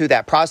you go through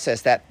that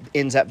process, that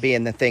ends up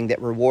being the thing that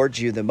rewards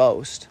you the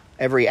most.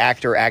 Every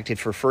actor acted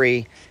for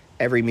free.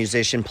 Every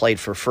musician played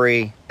for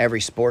free.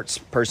 Every sports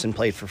person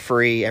played for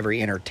free.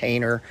 Every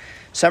entertainer.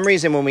 Some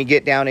reason when we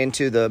get down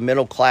into the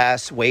middle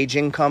class wage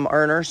income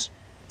earners,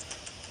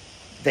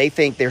 they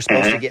think they're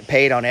supposed to get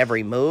paid on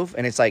every move.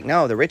 And it's like,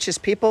 no, the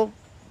richest people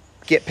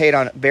get paid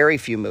on very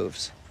few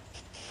moves.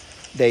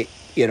 They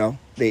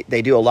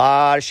do a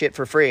lot of shit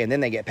for free and then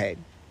they get paid.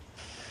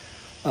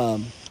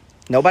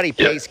 Nobody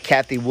pays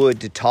Kathy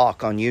Wood to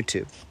talk on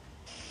YouTube.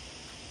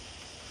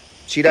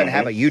 She doesn't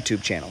have a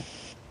YouTube channel.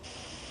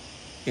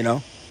 You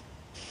know?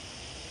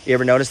 You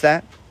ever notice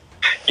that?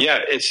 Yeah,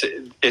 it's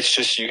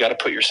just you got to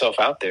put yourself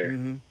out there.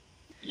 Mm-hmm.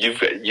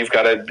 You've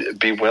got to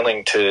be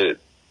willing to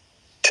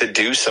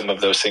do some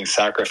of those things,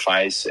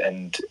 sacrifice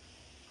and.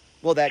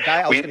 Well, that guy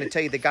I was going to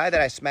tell you, the guy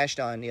that I smashed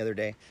on the other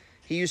day,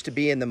 he used to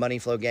be in the Money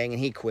Flow gang and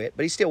he quit,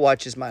 but he still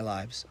watches my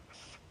lives.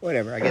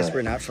 Whatever. I guess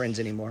we're not friends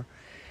anymore.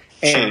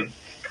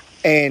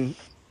 And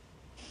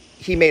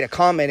he made a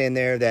comment in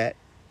there that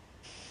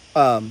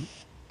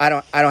I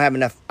don't have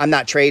enough. I'm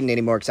not trading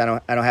anymore because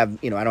I don't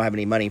have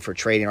any money for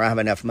trading, or I don't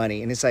have enough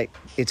money. And it's like,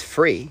 it's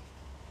free.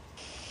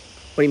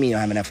 What do you mean you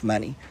don't have enough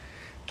money?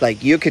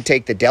 Like, you could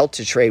take the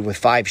Delta trade with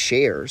 5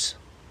 shares.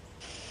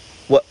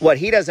 What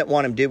he doesn't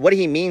want him to do, what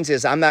he means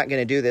is, I'm not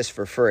going to do this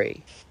for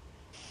free.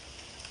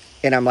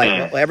 And I'm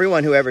like, well,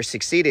 everyone who ever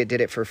succeeded did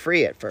it for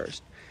free at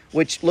first,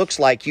 which looks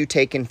like you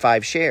taking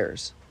 5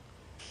 shares.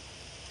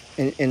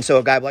 And so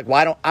a guy like,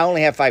 well, I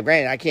only have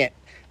 $5,000.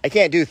 I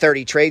can't do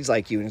 30 trades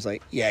like you. And it's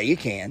like, yeah, you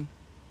can.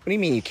 What do you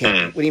mean you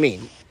can't? What do you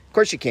mean? Of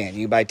course you can.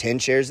 You buy 10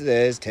 shares of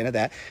this, 10 of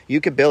that. You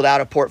could build out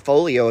a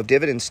portfolio of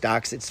dividend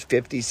stocks. It's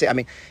 50. I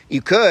mean,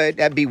 you could.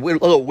 That'd be a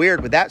little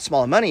weird with that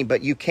small money,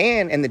 but you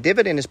can. And the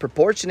dividend is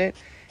proportionate.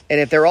 And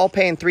if they're all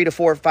paying 3 to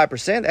 4 or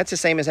 5%, that's the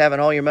same as having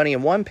all your money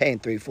in one paying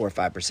 3, 4, or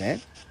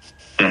 5%.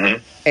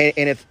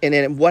 And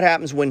then what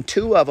happens when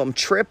 2 of them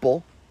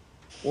triple?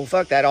 Well,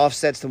 fuck, that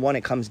offsets the one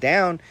that comes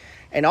down.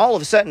 And all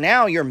of a sudden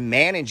now you're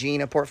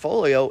managing a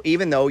portfolio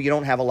even though you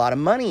don't have a lot of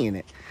money in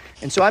it.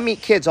 And so I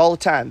meet kids all the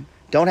time,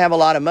 don't have a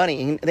lot of money.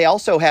 And they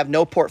also have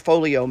no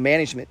portfolio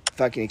management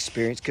fucking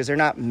experience because they're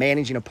not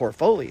managing a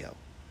portfolio.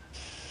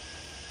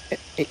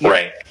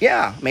 Right.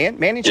 Yeah, man.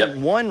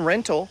 Managing one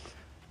rental.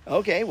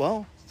 Okay,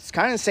 well, it's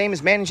kind of the same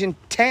as managing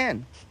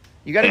 10.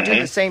 You got to do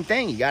the same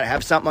thing. You got to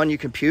have something on your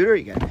computer.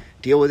 You got to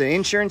deal with an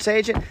insurance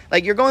agent.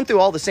 Like, you're going through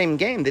all the same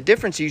game. The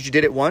difference is you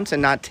did it once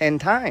and not 10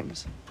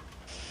 times.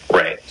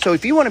 Right. So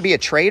if you want to be a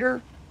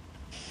trader,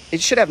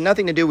 it should have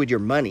nothing to do with your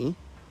money.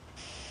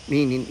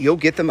 Meaning you'll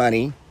get the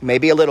money,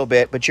 maybe a little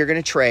bit, but you're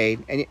going to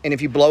trade. And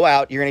if you blow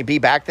out, you're going to be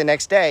back the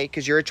next day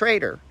because you're a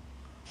trader.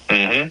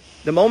 The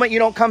moment you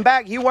don't come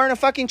back, you weren't a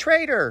fucking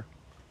trader.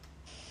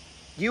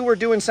 You were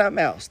doing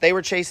something else. They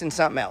were chasing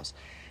something else.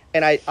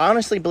 And I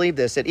honestly believe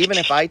this, that even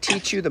if I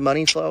teach you the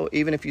money flow,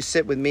 even if you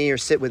sit with me or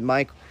sit with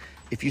Mike,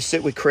 if you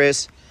sit with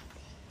Chris,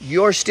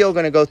 you're still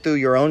going to go through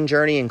your own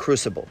journey in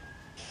crucible.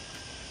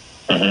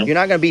 You're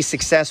not going to be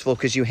successful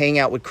because you hang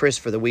out with Chris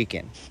for the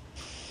weekend.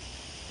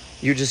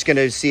 You're just going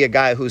to see a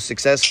guy who's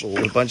successful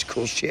with a bunch of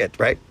cool shit,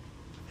 right?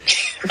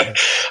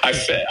 I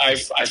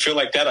feel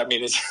like that. I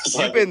mean, it's you've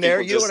like been there.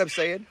 You know what I'm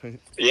saying?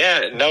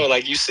 Yeah, no,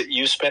 like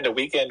you spend a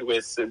weekend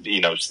with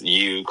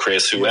you,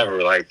 Chris,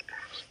 whoever. Like,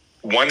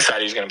 one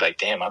side he's going to be like,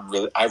 damn,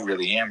 I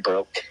really am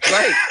broke.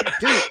 Right,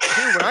 dude.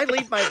 When I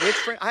leave my rich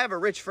friend, I have a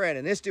rich friend,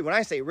 and this dude. When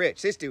I say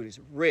rich, this dude is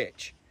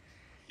rich.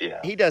 Yeah,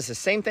 he does the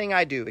same thing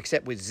I do,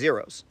 except with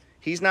zeros.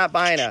 He's not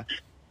buying a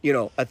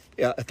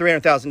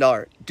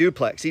 $300,000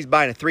 duplex. He's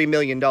buying a $3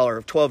 million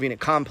 12-unit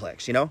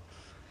complex,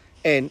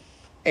 and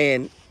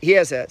he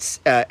has a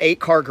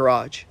 8-car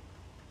garage,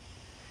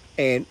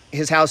 and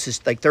his house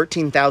is like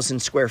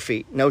 13,000 square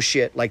feet. No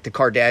shit, like the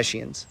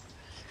Kardashians.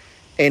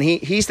 And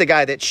he's the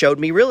guy that showed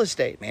me real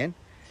estate, man.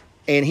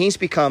 And he's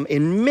become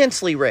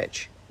immensely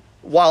rich.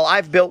 While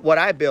I've built what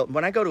I built,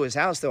 when I go to his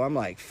house, though, I'm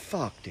like,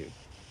 fuck, dude.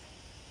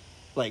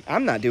 Like,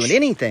 I'm not doing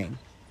anything.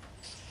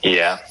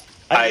 Yeah.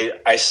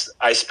 I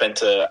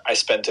spent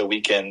a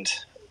weekend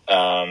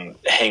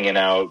hanging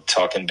out,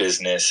 talking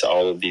business,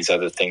 all of these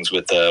other things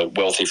with a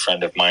wealthy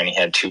friend of mine. He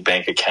had 2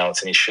 bank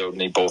accounts, and he showed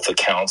me both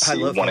accounts.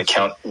 One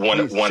account.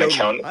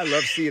 I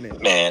love seeing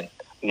it. Man,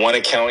 one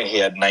account he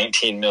had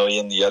 19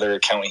 million. The other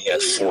account he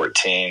had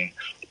 14.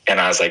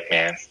 And I was like,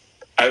 man,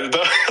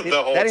 the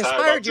whole that time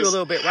inspired you a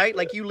little bit, right?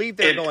 Like you leave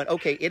there going,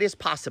 okay, it is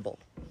possible.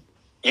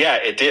 Yeah,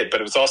 it did, but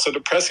it was also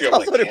depressing. I'm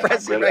also like,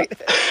 depressing, right?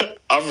 right?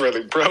 I'm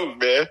really broke,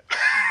 man.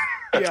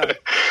 Yeah,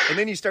 and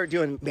then you start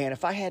doing, man,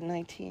 if I had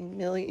 19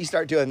 million, you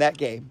start doing that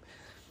game.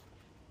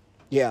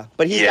 Yeah,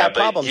 but he's got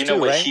problems you know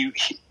too, what,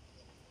 right?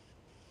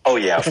 Oh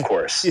yeah, of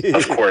course,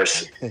 of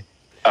course.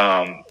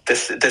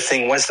 The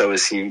thing was though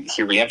is he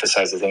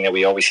reemphasized the thing that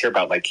we always hear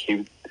about, like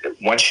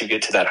once you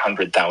get to that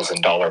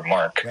 $100,000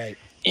 mark, right.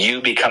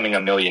 You becoming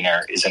a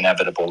millionaire is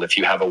inevitable if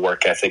you have a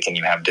work ethic and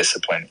you have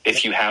discipline.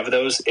 If you have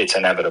those, it's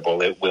inevitable.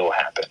 It will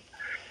happen.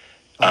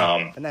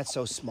 And that's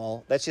so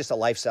small. That's just a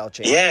lifestyle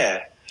change.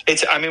 Yeah.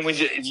 When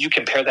you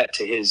compare that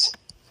to his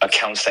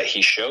accounts that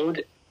he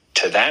showed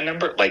to that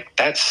number, like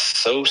that's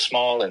so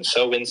small and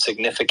so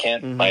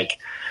insignificant. Mm-hmm.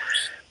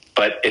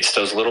 But it's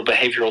those little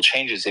behavioral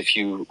changes. If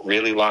you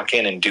really lock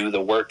in and do the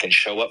work and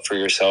show up for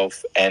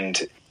yourself and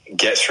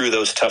get through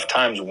those tough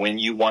times when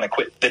you want to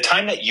quit, the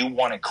time that you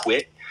want to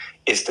quit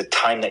is the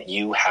time that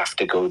you have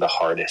to go the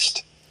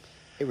hardest.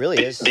 It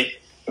really is.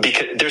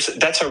 Because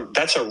that's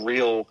a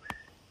real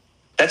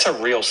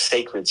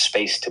sacred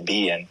space to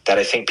be in that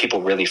I think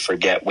people really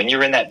forget. When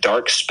you're in that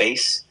dark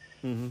space,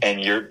 mm-hmm. and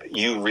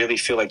you really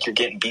feel like you're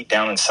getting beat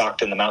down and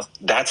socked in the mouth,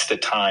 that's the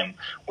time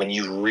when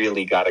you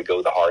really got to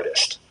go the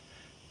hardest,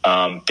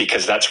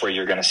 because that's where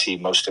you're going to see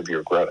most of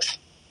your growth.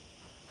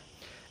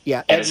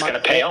 Yeah, and it's going to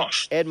pay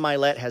off. Ed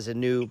Milet has a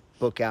new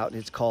book out, and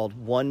it's called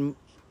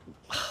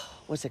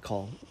what's it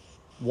called?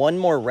 One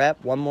more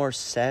rep, one more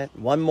set,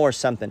 one more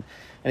something.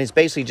 And it's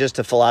basically just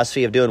a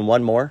philosophy of doing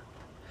one more.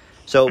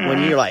 So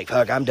when you're like,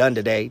 fuck, I'm done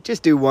today,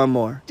 just do one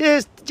more.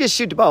 Just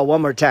shoot the ball one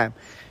more time.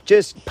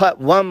 Just putt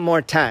one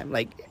more time.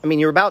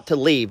 You're about to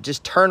leave.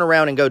 Just turn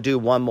around and go do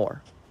one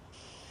more.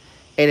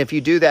 And if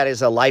you do that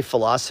as a life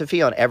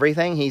philosophy on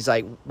everything, he's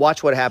like,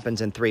 watch what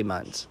happens in 3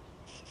 months.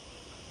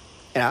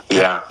 And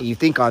you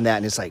think on that,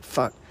 and it's like,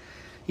 fuck.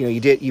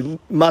 You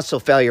muscle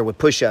failure with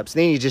push-ups.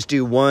 Then you just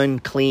do one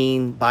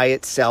clean by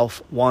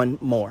itself, one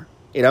more,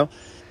 And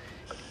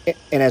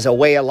as a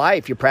way of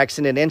life, you're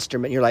practicing an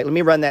instrument. You're like, let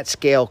me run that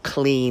scale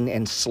clean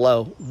and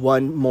slow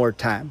one more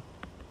time.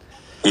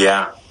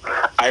 Yeah.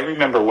 I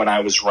remember when I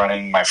was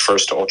running my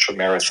first ultra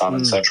marathon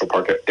in Central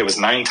Park. It was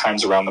 9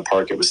 times around the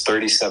park. It was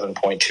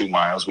 37.2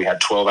 miles. We had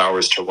 12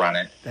 hours to run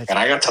it. And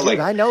I got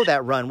to I know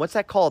that run. What's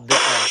that called?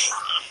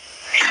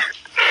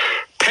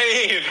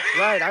 Pain.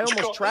 Right, I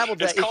almost traveled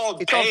that. It's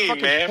called it's pain, on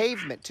fucking man.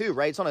 Pavement too,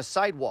 right? It's on a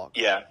sidewalk.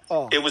 Yeah.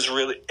 Oh. It was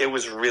really,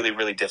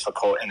 really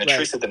difficult. And the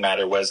truth of the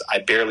matter was I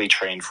barely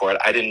trained for it.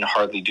 I didn't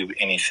hardly do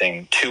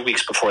anything. 2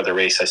 weeks before the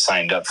race, I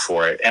signed up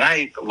for it.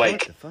 And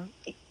what the fuck?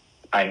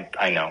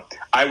 I know.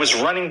 I was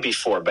running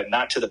before, but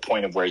not to the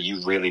point of where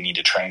you really need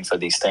to train for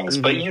these things.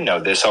 Mm-hmm. But you know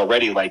this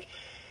already,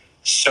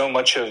 so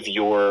much of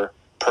your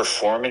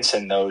performance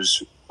in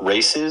those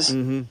races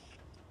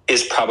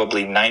is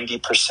probably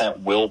 90%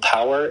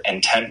 willpower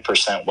and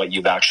 10% what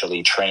you've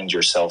actually trained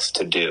yourself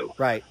to do.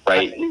 Right.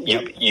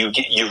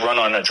 You run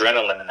on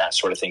adrenaline and that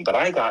sort of thing. But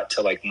I got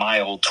to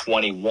mile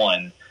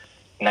 21,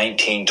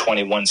 19,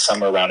 21,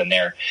 somewhere around in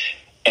there.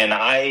 And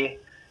I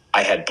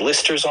had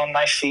blisters on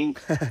my feet.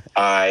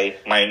 My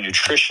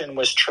nutrition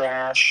was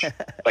trash.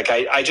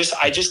 I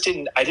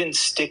didn't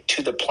stick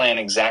to the plan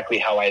exactly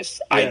how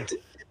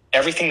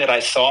everything that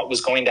I thought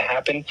was going to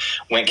happen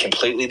went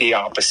completely the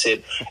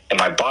opposite, and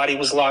my body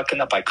was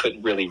locking up. I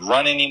couldn't really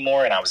run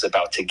anymore, and I was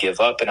about to give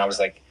up, and I was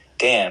like,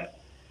 damn,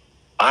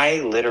 I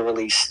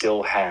literally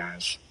still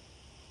have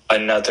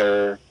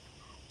another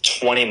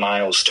 20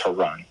 miles to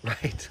run.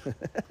 Right.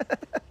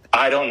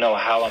 I don't know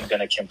how I'm going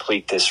to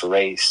complete this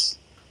race.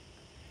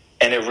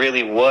 And it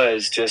really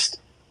was just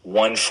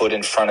one foot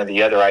in front of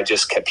the other. I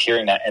just kept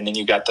hearing that. And then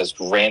you got those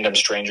random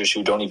strangers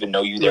who don't even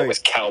know you there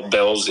with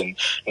cowbells and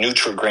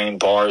Nutri-Grain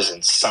bars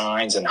and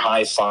signs and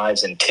high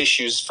fives and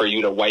tissues for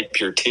you to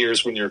wipe your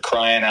tears when you're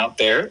crying out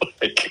there.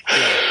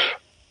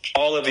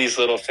 All of these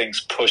little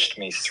things pushed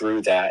me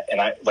through that.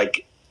 And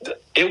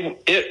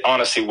it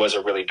honestly was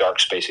a really dark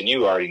space. And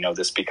you already know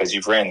this because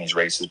you've ran these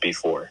races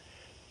before.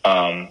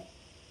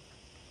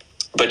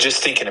 But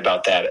just thinking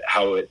about that,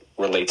 how it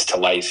relates to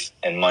life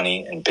and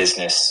money and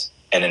business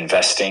and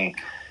investing,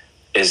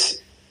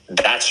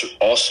 that's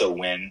also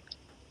when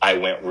I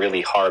went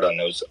really hard on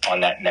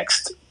that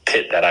next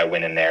pit that I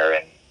went in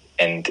there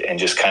and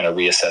just kind of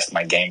reassessed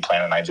my game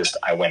plan, and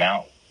I went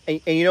out.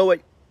 And you know what?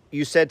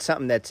 You said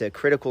something that's a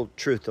critical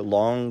truth to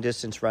long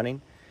distance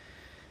running.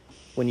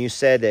 When you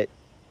said that,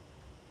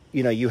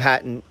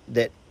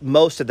 that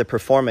most of the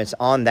performance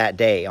on that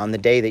day, on the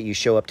day that you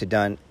show up to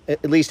done,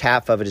 at least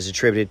half of it is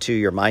attributed to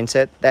your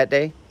mindset that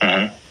day.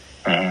 Mm-hmm.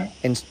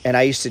 Mm-hmm.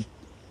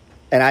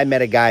 And I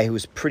met a guy who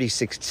was pretty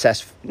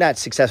not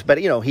successful, but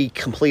he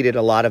completed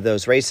a lot of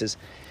those races.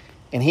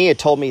 And he had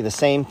told me the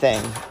same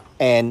thing.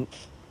 And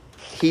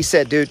he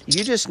said, dude,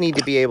 you just need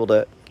to be able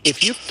to,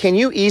 can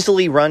you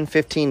easily run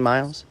 15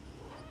 miles?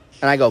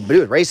 And I go,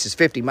 dude, race is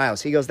 50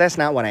 miles. He goes, that's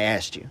not what I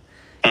asked you.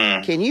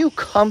 Can you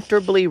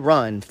comfortably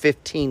run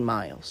 15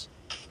 miles?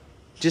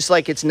 Just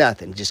like it's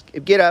nothing. Just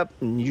get up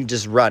and you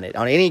just run it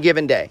on any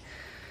given day.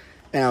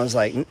 And I was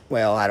like,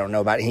 well, I don't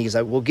know about it. He's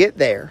like, we'll get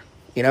there,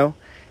 you know?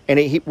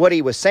 And what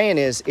he was saying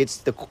is it's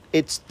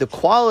the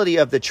quality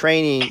of the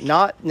training,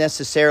 not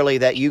necessarily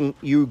that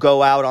you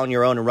go out on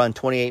your own and run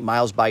 28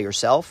 miles by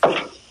yourself,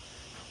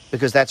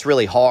 because that's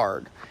really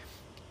hard.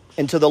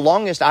 And so the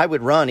longest I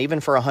would run, even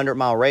for a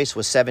 100-mile race,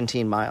 was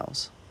 17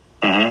 miles.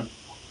 Mm-hmm.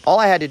 All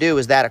I had to do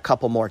was that a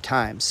couple more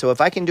times. So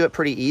if I can do it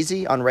pretty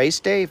easy on race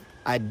day,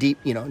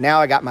 now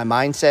I got my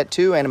mindset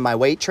too, and my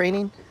weight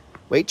training.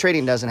 Weight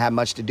training doesn't have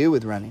much to do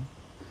with running,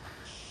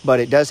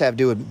 but it does have to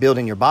do with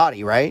building your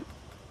body, right?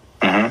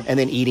 Mm-hmm. And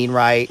then eating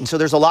right. And so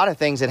there's a lot of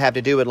things that have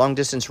to do with long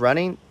distance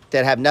running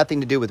that have nothing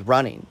to do with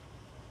running.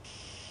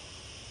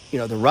 You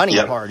know, the running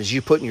part is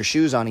you putting your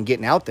shoes on and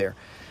getting out there.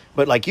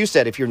 But like you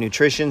said, if your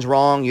nutrition's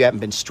wrong, you haven't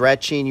been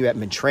stretching, you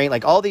haven't been trained,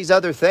 like all these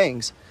other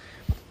things.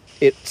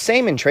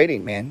 Same in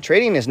trading, man.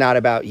 Trading is not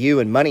about you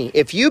and money.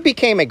 If you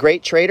became a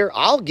great trader,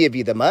 I'll give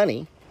you the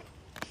money.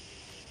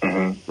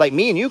 Mm-hmm. Like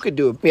me and you could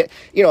do it.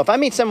 You know, if I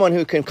meet someone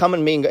who can come to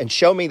me and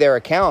show me their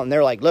account and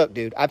they're like, look,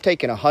 dude, I've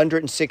taken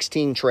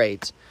 116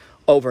 trades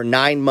over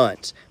 9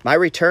 months. My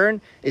return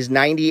is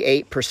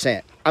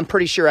 98%. I'm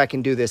pretty sure I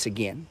can do this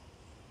again.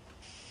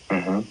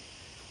 Mm-hmm.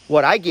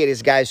 What I get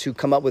is guys who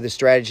come up with a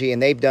strategy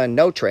and they've done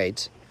no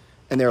trades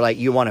and they're like,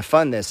 you want to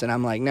fund this? And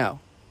I'm like, no.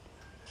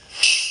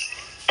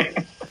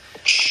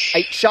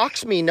 It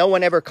shocks me no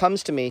one ever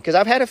comes to me, because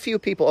I've had a few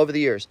people over the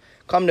years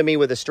come to me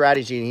with a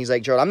strategy, and he's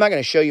like, Gerald, I'm not going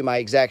to show you my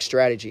exact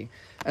strategy.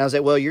 And I was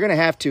like, well, you're going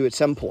to have to at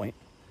some point.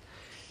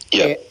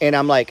 Yep. And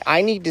I'm like,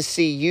 I need to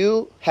see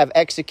you have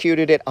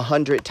executed it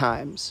 100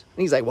 times.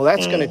 And he's like, well,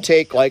 that's going to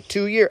take like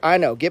 2 years. I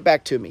know. Get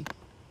back to me.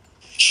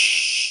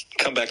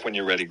 Come back when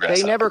you're ready,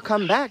 grasshopper. They never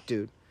come back,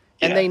 dude.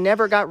 And they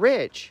never got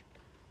rich.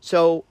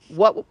 So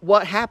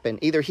what happened?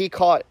 Either he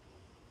caught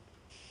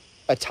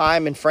a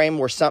time and frame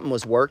where something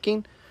was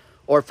working,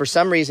 or for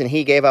some reason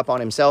he gave up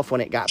on himself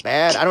when it got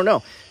bad. I don't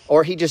know.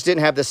 Or he just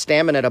didn't have the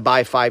stamina to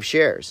buy 5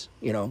 shares,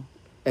 you know,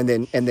 and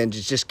then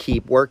just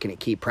keep working it,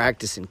 keep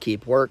practicing,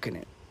 keep working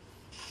it.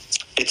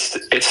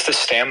 It's the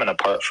stamina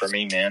part for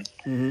me, man.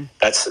 Mm-hmm.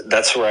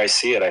 That's where I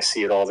see it. I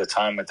see it all the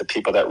time with the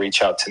people that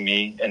reach out to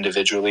me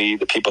individually,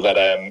 the people that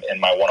I'm in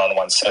my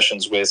one-on-one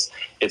sessions with.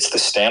 It's the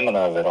stamina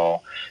of it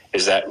all.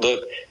 Is that,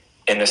 look,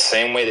 in the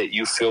same way that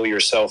you feel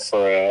yourself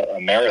for a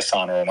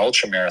marathon or an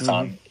ultra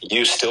marathon, mm-hmm.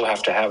 you still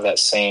have to have that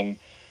same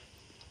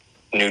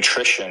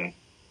nutrition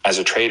as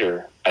a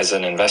trader, as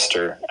an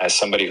investor, as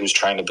somebody who's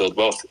trying to build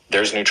wealth.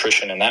 There's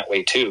nutrition in that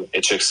way too.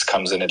 It just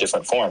comes in a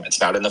different form.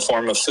 It's not in the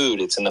form of food.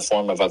 It's in the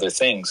form of other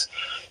things.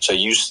 So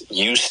you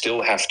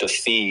still have to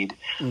feed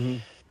mm-hmm.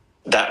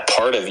 that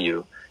part of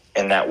you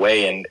in that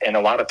way. And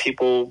a lot of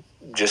people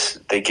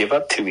they give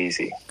up too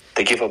easy.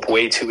 They give up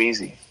way too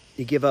easy.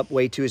 You give up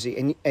way too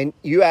easy. And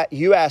you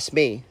asked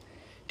me,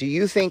 do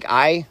you think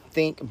I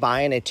think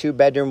buying a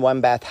 2-bedroom,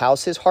 1-bath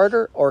house is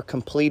harder, or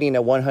completing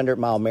a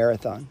 100-mile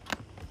marathon?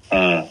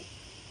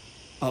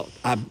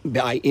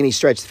 By any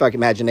stretch of the fucking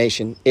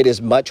imagination, it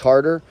is much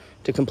harder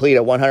to complete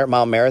a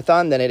 100-mile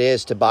marathon than it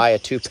is to buy a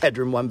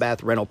 2-bedroom,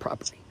 1-bath rental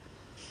property.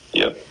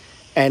 Yep.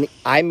 And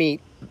I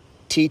meet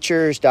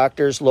teachers,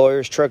 doctors,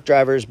 lawyers, truck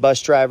drivers,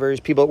 bus drivers,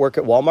 people that work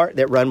at Walmart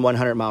that run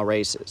 100-mile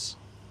races.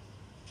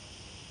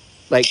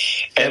 Like,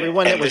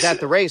 everyone that was at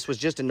the race was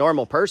just a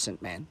normal person,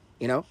 man,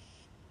 you know?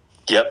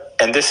 Yep.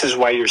 And this is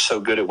why you're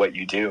so good at what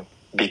you do,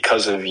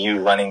 because of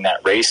you running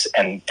that race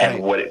and right.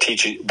 what it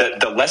teaches you.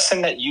 The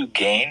lesson that you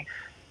gain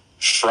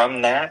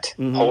from that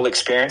mm-hmm. whole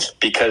experience,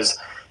 because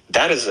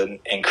that is an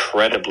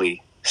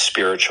incredibly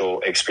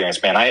spiritual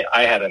experience, man. I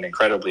had an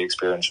incredibly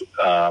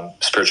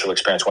spiritual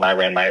experience when I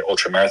ran my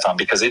ultra marathon,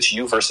 because it's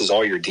you versus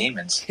all your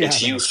demons. Yeah,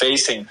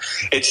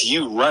 it's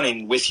you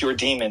running with your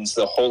demons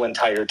the whole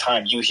entire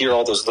time. You hear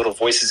all those little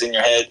voices in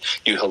your head,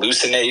 you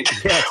hallucinate,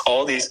 yes.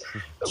 all these,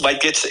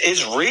 like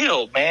it's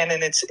real, man.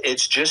 And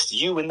it's just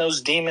you and those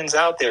demons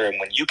out there. And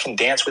when you can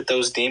dance with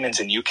those demons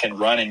and you can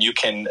run and you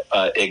can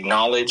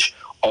acknowledge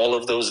all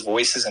of those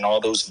voices and all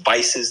those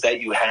vices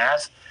that you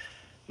have,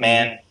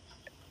 man, mm-hmm.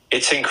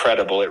 it's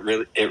incredible. It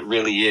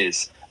really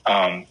is.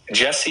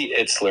 Jesse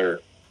Itzler,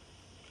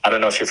 I don't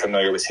know if you're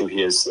familiar with who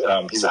he is.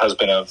 He's the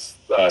husband of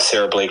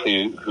Sarah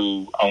Blakely,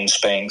 who owns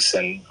Spanx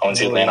and owns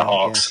the Atlanta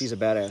Hawks. Yeah, he's a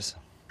badass.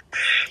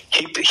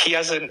 He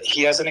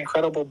has an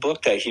incredible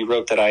book that he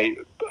wrote that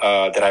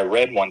I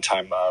read one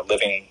time,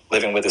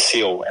 living with a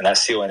seal, and that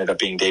seal ended up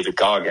being David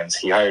Goggins.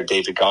 He hired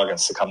David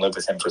Goggins to come live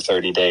with him for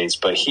 30 days,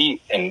 but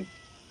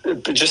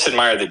just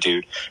admire the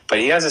dude. But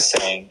he has a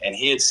saying, and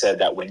he had said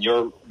that when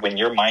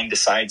your mind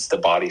decides, the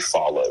body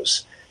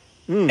follows.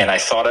 And I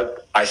thought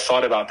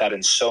about that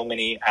in so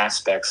many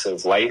aspects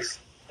of life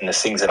and the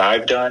things that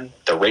I've done,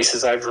 the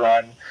races I've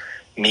run,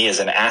 me as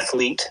an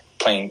athlete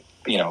playing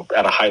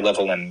at a high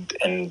level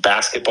in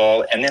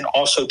basketball. And then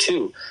also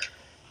too,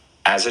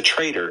 as a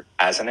trader,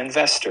 as an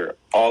investor,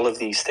 all of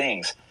these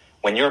things,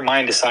 when your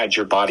mind decides,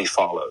 your body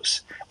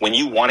follows. When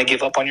you want to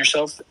give up on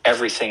yourself,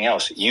 everything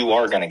else, you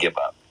are going to give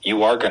up.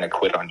 You are going to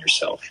quit on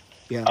yourself.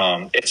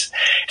 Yeah. It's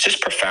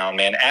just profound,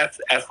 man.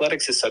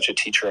 Athletics is such a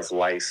teacher of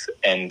life,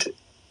 and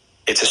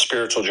it's a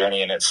spiritual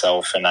journey in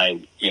itself. And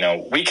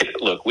we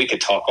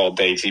could talk all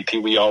day, VP.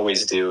 We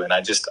always do. And I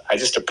just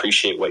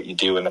appreciate what you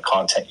do and the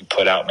content you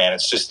put out, man.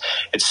 It's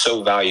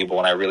so valuable.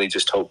 And I really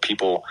just hope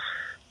people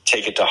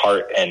take it to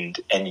heart and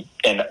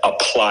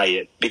apply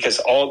it, because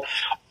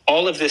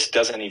all of this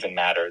doesn't even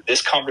matter.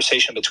 This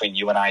conversation between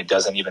you and I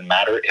doesn't even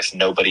matter if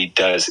nobody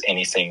does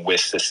anything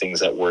with the things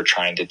that we're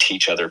trying to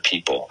teach other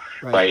people,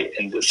 right?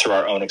 And through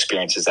our own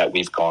experiences that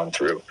we've gone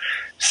through.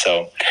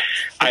 So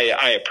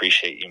I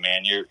appreciate you,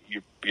 man.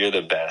 You're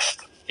the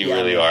best. You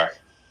really are.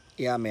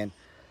 Yeah, man.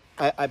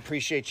 I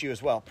appreciate you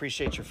as well.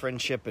 Appreciate your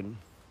friendship, and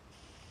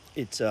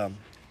it's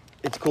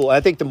cool.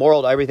 I think the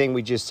moral to everything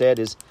we just said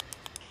is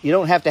you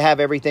don't have to have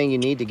everything you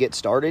need to get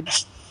started.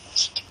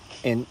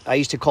 And I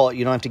used to call it,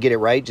 you don't have to get it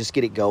right, just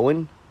get it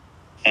going.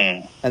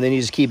 And then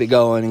you just keep it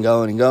going and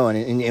going and going,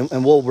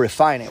 and we'll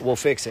refine it. We'll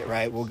fix it,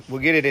 right? We'll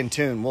get it in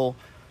tune. We'll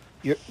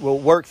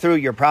work through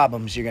your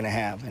problems you're going to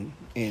have.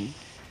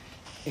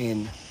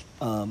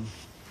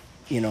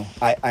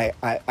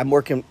 I'm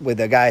working with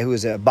a guy who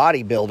is a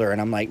bodybuilder, and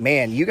I'm like,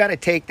 man, you got to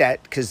take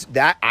that, because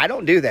I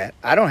don't do that.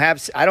 I don't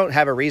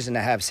have a reason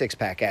to have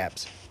 6-pack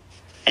abs.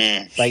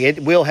 Like,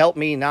 it will help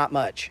me not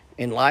much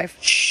in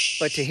life,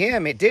 but to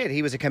him it did.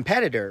 He was a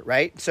competitor,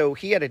 right? So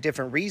he had a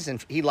different reason.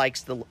 He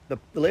likes the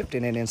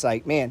lifting, and it's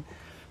like, man,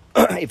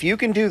 if you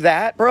can do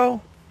that,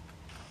 bro,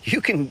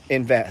 you can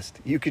invest,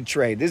 you can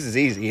trade. This is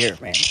easy here,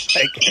 man.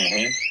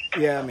 Like,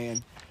 yeah,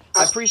 man.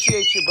 I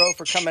appreciate you, bro,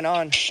 for coming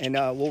on, and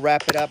we'll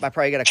wrap it up. I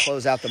probably got to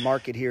close out the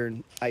market here,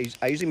 and I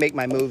usually make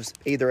my moves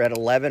either at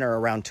 11 or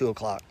around 2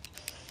 o'clock.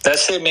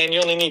 That's it, man.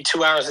 You only need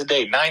 2 hours a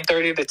day,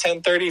 9:30 to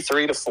 10:30,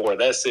 3 to 4.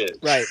 That's it.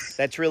 Right.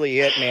 That's really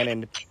it, man.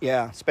 And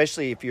yeah,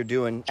 especially if you're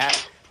doing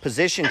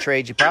position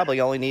trades, you probably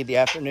only need the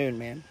afternoon,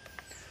 man.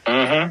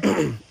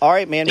 Mm-hmm. All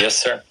right, man. Yes,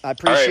 sir. I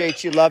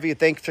appreciate you. Love you.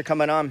 Thanks for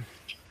coming on.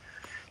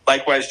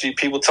 Likewise,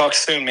 GP. We'll talk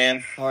soon,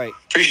 man. All right.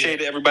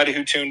 Appreciate everybody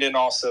who tuned in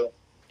also.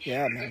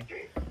 Yeah, man.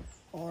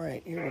 All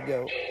right, here we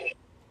go.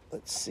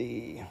 Let's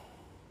see.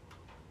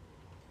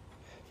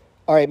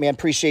 All right, man.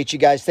 Appreciate you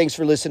guys. Thanks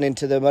for listening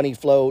to the Money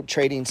Flow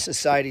Trading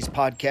Society's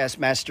podcast,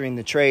 Mastering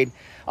the Trade.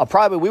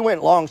 We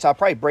went long, so I'll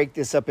probably break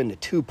this up into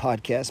 2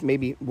 podcasts,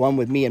 maybe one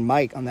with me and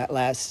Mike on that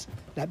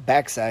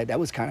backside. That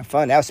was kind of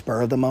fun. That was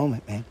spur of the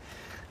moment, man.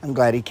 I'm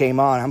glad he came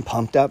on. I'm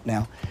pumped up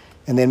now.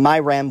 And then my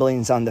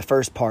ramblings on the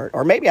first part,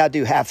 or maybe I'll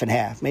do half and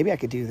half. Maybe I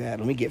could do that.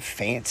 Let me get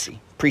fancy.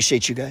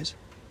 Appreciate you guys.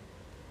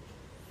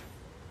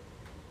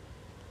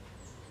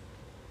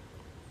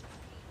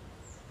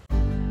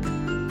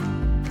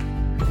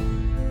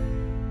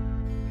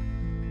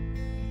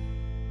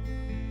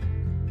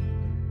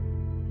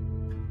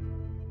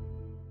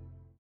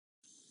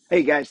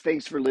 Hey guys,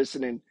 thanks for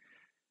listening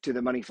to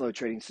the Money Flow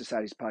Trading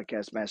Society's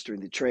podcast, Mastering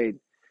the Trade.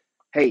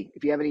 Hey,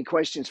 if you have any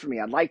questions for me,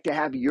 I'd like to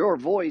have your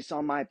voice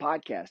on my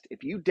podcast.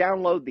 If you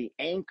download the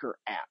Anchor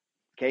app,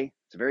 okay,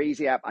 it's a very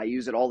easy app. I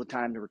use it all the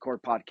time to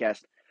record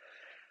podcasts.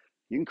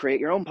 You can create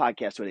your own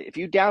podcast with it. If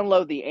you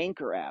download the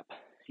Anchor app,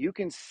 you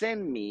can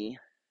send me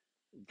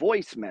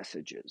voice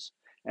messages,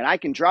 and I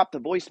can drop the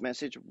voice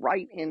message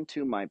right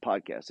into my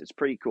podcast. It's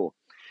pretty cool.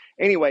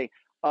 Anyway,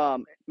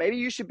 maybe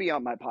you should be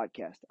on my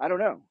podcast. I don't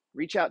know.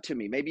 Reach out to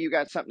me. Maybe you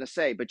got something to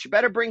say, but you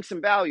better bring some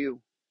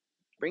value.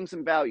 Bring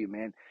some value,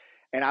 man.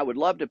 And I would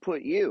love to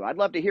I'd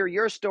love to hear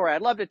your story.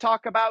 I'd love to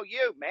talk about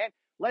you, man.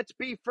 Let's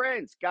be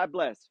friends. God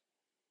bless.